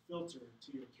weighted filter to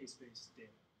your K-space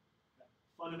data. That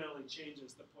fundamentally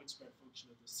changes the point spread function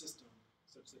of the system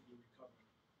such that you recover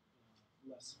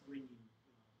less ringing,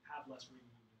 have less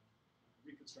ringing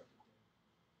reconstructed data.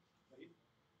 Right?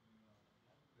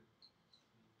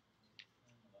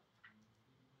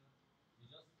 You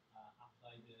just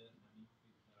apply the Hamming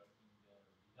filter in the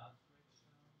without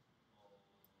direction, or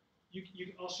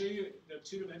I'll show you the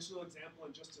two-dimensional example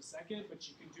in just a second, but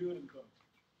you can do it in both.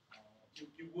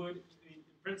 You would, in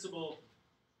principle,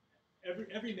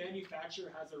 every manufacturer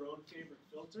has their own favorite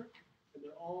filter, and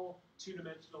they're all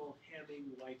two-dimensional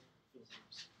Hamming-like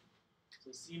filters.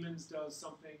 So Siemens does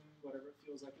something, whatever it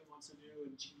feels like it wants to do,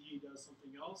 and GE does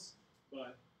something else,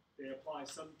 but they apply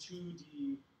some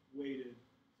 2D weighted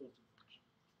filter function.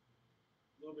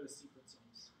 A little bit of secret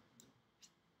sauce.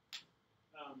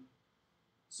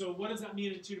 So what does that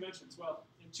mean in 2 dimensions? Well,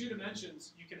 in 2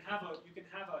 dimensions, you can have a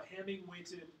Hamming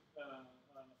weighted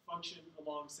function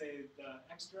along, say, the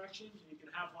x direction, and you can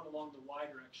have one along the y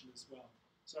direction as well.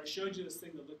 So I showed you this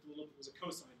thing that looked a little bit, was a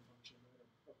cosine function, right?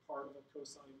 A part of a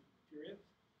cosine period.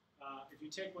 If you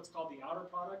take what's called the outer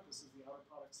product, this is the outer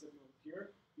product signal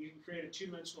here, you can create a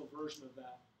two-dimensional version of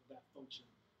that function.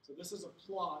 So this is a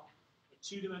plot, a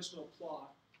two-dimensional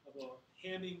plot of a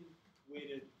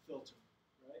Hamming-weighted filter,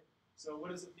 right? So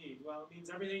what does it mean? Well, it means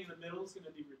everything in the middle is going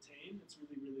to be retained. It's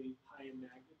really, really high in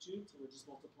magnitude, so we're just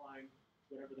multiplying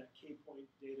whatever that k point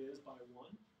data is by 1.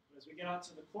 But as we get out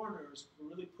to the corners,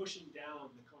 we're really pushing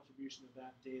down the contribution of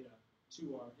that data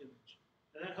to our image.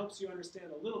 And that helps you understand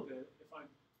a little bit if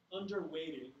I'm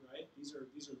underweighting, right? These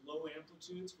are low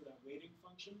amplitudes for that weighting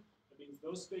function. That means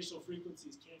those spatial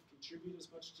frequencies can't contribute as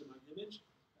much to my image.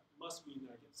 That must mean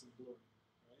that I get some blurring,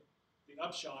 right? The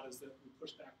upshot is that we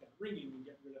push back that ringing and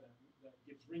get rid of that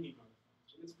gives ringing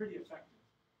artifacts. And it's pretty effective.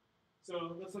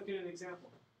 So let's look at an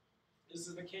example. This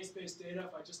is the case-based data.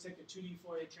 If I just take a 2D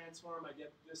Fourier transform, I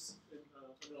get this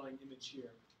underlying image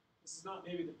here. This is not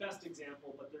maybe the best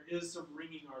example, but there is some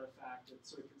ringing artifact.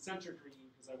 It's sort of concentric ringing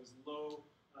because I was low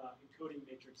encoding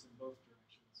matrix in both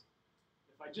directions.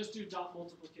 If I just do dot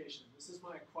multiplication, this is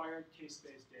my acquired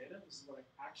case-based data. This is what I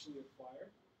actually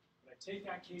acquired. But I take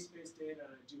that case-based data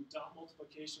and I do dot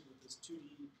multiplication with this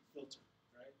 2D filter,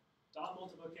 right? Dot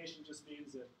multiplication just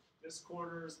means that this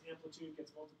corner's amplitude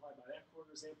gets multiplied by that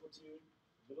corner's amplitude.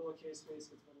 The middle of K-space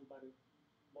gets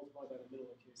multiplied by the middle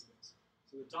of K-space.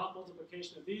 So the dot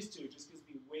multiplication of these two just gives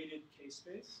me weighted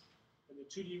K-space, and the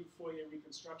 2D Fourier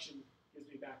reconstruction gives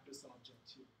me back this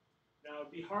object here. Now,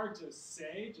 it'd be hard to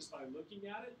say, just by looking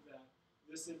at it, that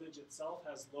this image itself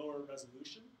has lower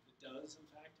resolution. It does, in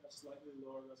fact, have slightly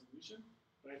lower resolution,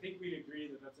 but I think we'd agree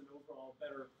that that's an overall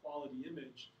better quality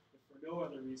image, if for no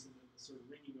other reason than the sort of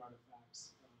ringing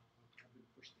artifacts have been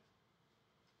pushed down.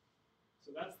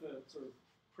 So that's the sort of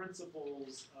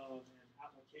principles of an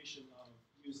application of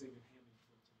using a Hamming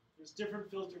filter. There's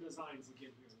different filter designs,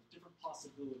 again, here. There's different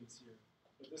possibilities here,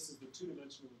 but this is the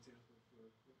two-dimensional example for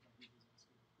what he was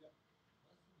asking. Yeah.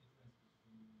 What's the difference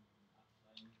between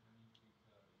applying Hamming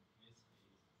filter in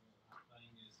case-based or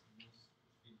applying a smooth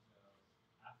filter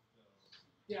after?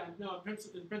 Yeah, no,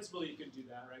 in principle you can do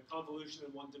that, right? Convolution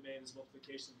in one domain is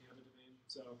multiplication in the other domain.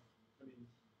 So, I mean,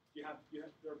 there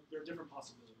are different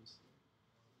possibilities.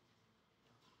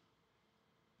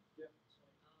 Yeah. So,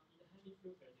 in the Hamming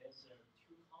filter, there's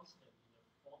two constants in the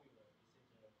formula. Is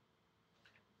it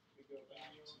We go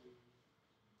back to,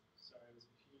 sorry, was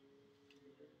it here?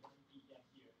 yeah,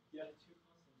 here. Yeah. There are two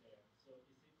constants there. So is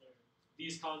it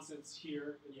These constants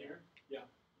here and here? Yeah.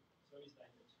 So it's like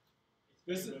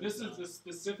This is the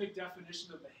specific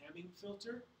definition of the Hamming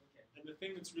filter. Okay. And the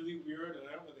thing that's really weird, and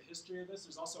I don't know the history of this,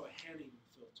 there's also a Hanning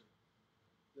filter.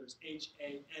 There's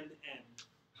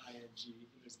H-A-N-N-I-N-G,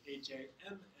 and there's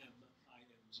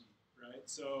H-A-M-M-I-N-G, right?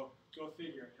 So go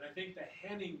figure. And I think the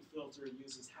Hanning filter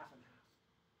uses half and half,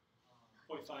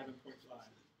 0.5 and 0.5.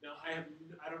 Now, I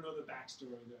don't know the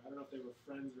backstory there. I don't know if they were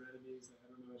friends or enemies. I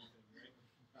don't know anything,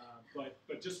 right?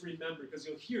 But just remember, because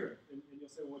you'll hear it, and you'll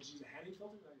say, well, did you use a Hanning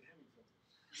filter? No, a Hamming filter.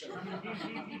 So,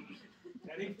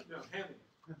 Hanning? No, Hamming.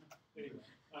 Anyway,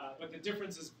 but the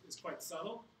difference is quite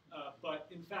subtle. But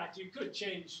in fact, you could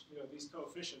change these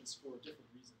coefficients for different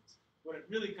reasons. What it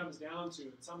really comes down to,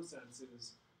 in some sense,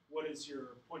 is what does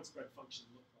your point spread function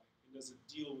look like, and does it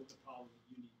deal with the problem that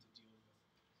you need to deal with?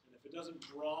 And if it doesn't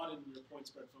broaden your point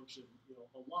spread function,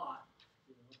 a lot,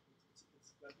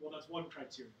 well, that's one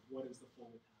criteria. What is the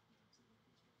full width half max of the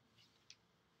point spread function?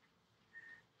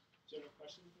 Do you have a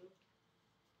question, Phil?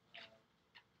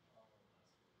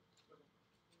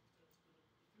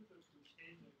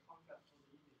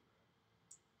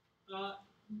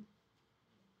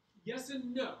 Yes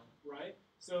and no, right?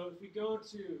 So if we go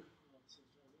to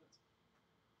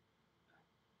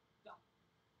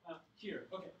here,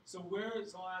 okay. So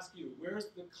I'll ask you,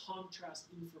 where's the contrast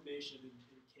information in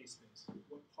K-space?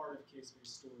 What part of K-space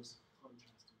stores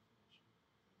contrast information?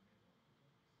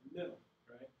 The middle,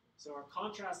 right? So our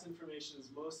contrast information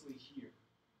is mostly here,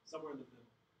 somewhere in the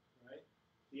middle, right?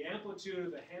 The amplitude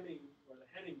of the Hamming or the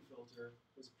Hanning filter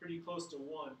is pretty close to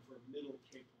 1 for middle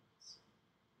K points,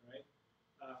 right?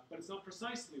 But it's not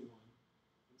precisely 1.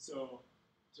 And so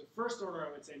to first order,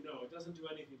 I would say no, it doesn't do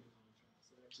anything to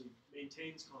contrast. It actually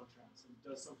maintains contrast and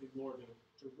does something more to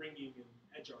ringing and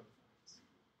edge artifacts.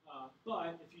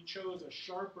 But if you chose a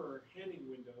sharper Hanning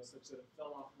window such that it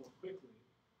fell off more quickly,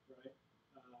 right,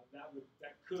 that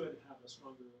could have a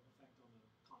stronger effect on the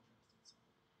contrast itself.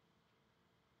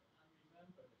 I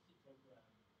remember the histogram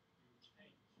will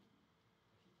change. The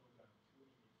histogram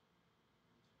tuning will change.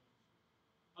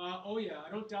 Oh yeah, I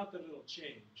don't doubt that it'll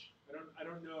change. I I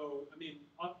don't know. I mean,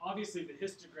 obviously the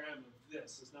histogram of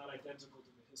this is not identical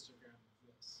to the histogram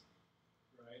of this,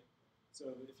 right?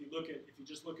 So if you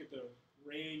just look at the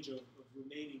range of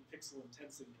remaining pixel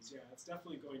intensities, yeah, it's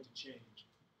definitely going to change.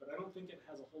 But I don't think it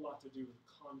has a whole lot to do with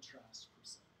contrast per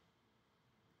se.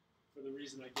 For the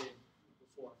reason I gave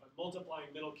before, if I'm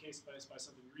multiplying middle case space by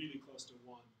something really close to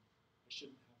 1, I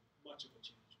shouldn't have much of a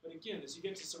change. But again, as you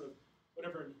get to sort of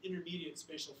whatever an intermediate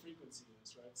spatial frequency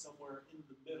is, right, somewhere in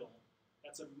the middle,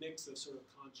 that's a mix of sort of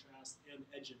contrast and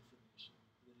edge information.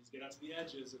 And then as you get out to the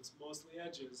edges, it's mostly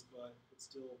edges, but it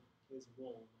still plays a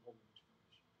role in the whole image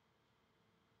formation.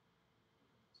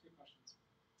 Okay, good questions.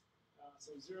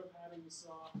 So zero padding we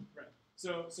saw, right.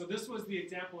 So this was the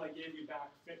example I gave you back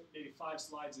maybe 5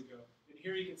 slides ago. And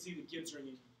here you can see the Gibbs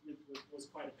ringing was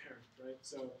quite apparent, right?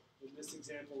 So in this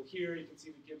example here, you can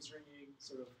see the Gibbs ringing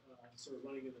sort of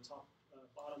running in the top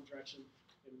bottom direction.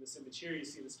 And in this image here, you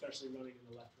see it especially running in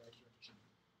the left-right direction.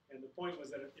 And the point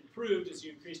was that it improved as you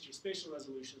increased your spatial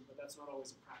resolution, but that's not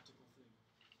always a practical thing.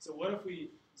 So what if we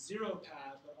zero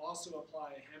pad, but also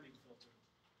apply a Hamming filter?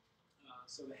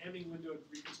 So the Hamming window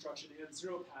reconstruction and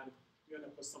zero pad, you end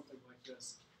up with something like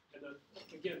this. And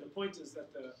again, the point is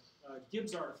that the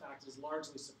Gibbs artifact is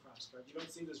largely suppressed, right? You don't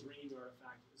see this ringing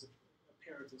artifact as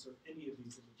apparent in sort of any of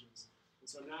these images. And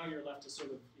so now you're left to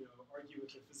sort of, argue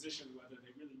with the physician whether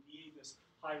they really need this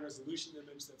high resolution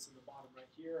image that's in the bottom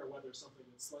right here, or whether something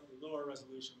that's slightly lower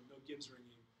resolution with no Gibbs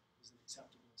ringing is an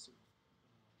acceptable sort of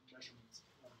measurement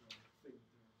of the thing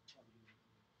that they're targeting.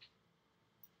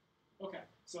 Okay,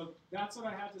 so that's what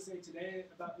I had to say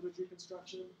today about image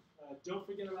reconstruction. Don't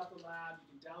forget about the lab. You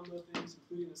can download things,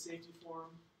 including the safety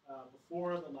form,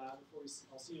 before the lab.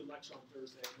 I'll see you in lecture on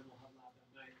Thursday, and then we'll have lab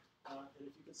that night. And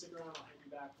if you can stick around, I'll hand you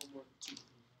back homework 2.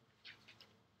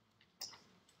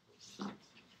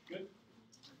 Good?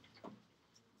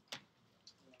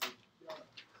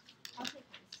 I'll take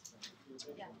this.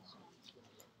 Yeah.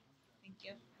 Thank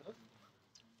you.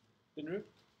 Binru?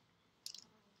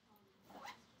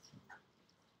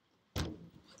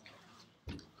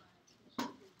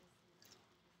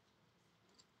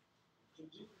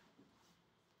 Thank you.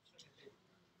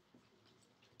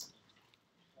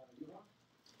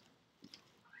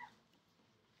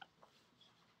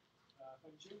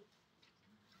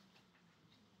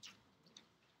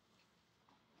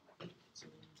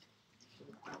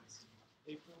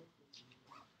 April.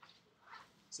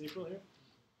 Is April here?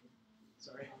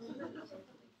 Sorry.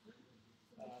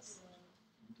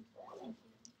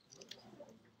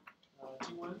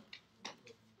 T1.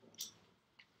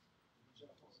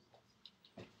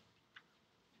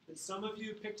 And some of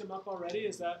you picked them up already,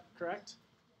 is that correct?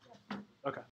 Okay.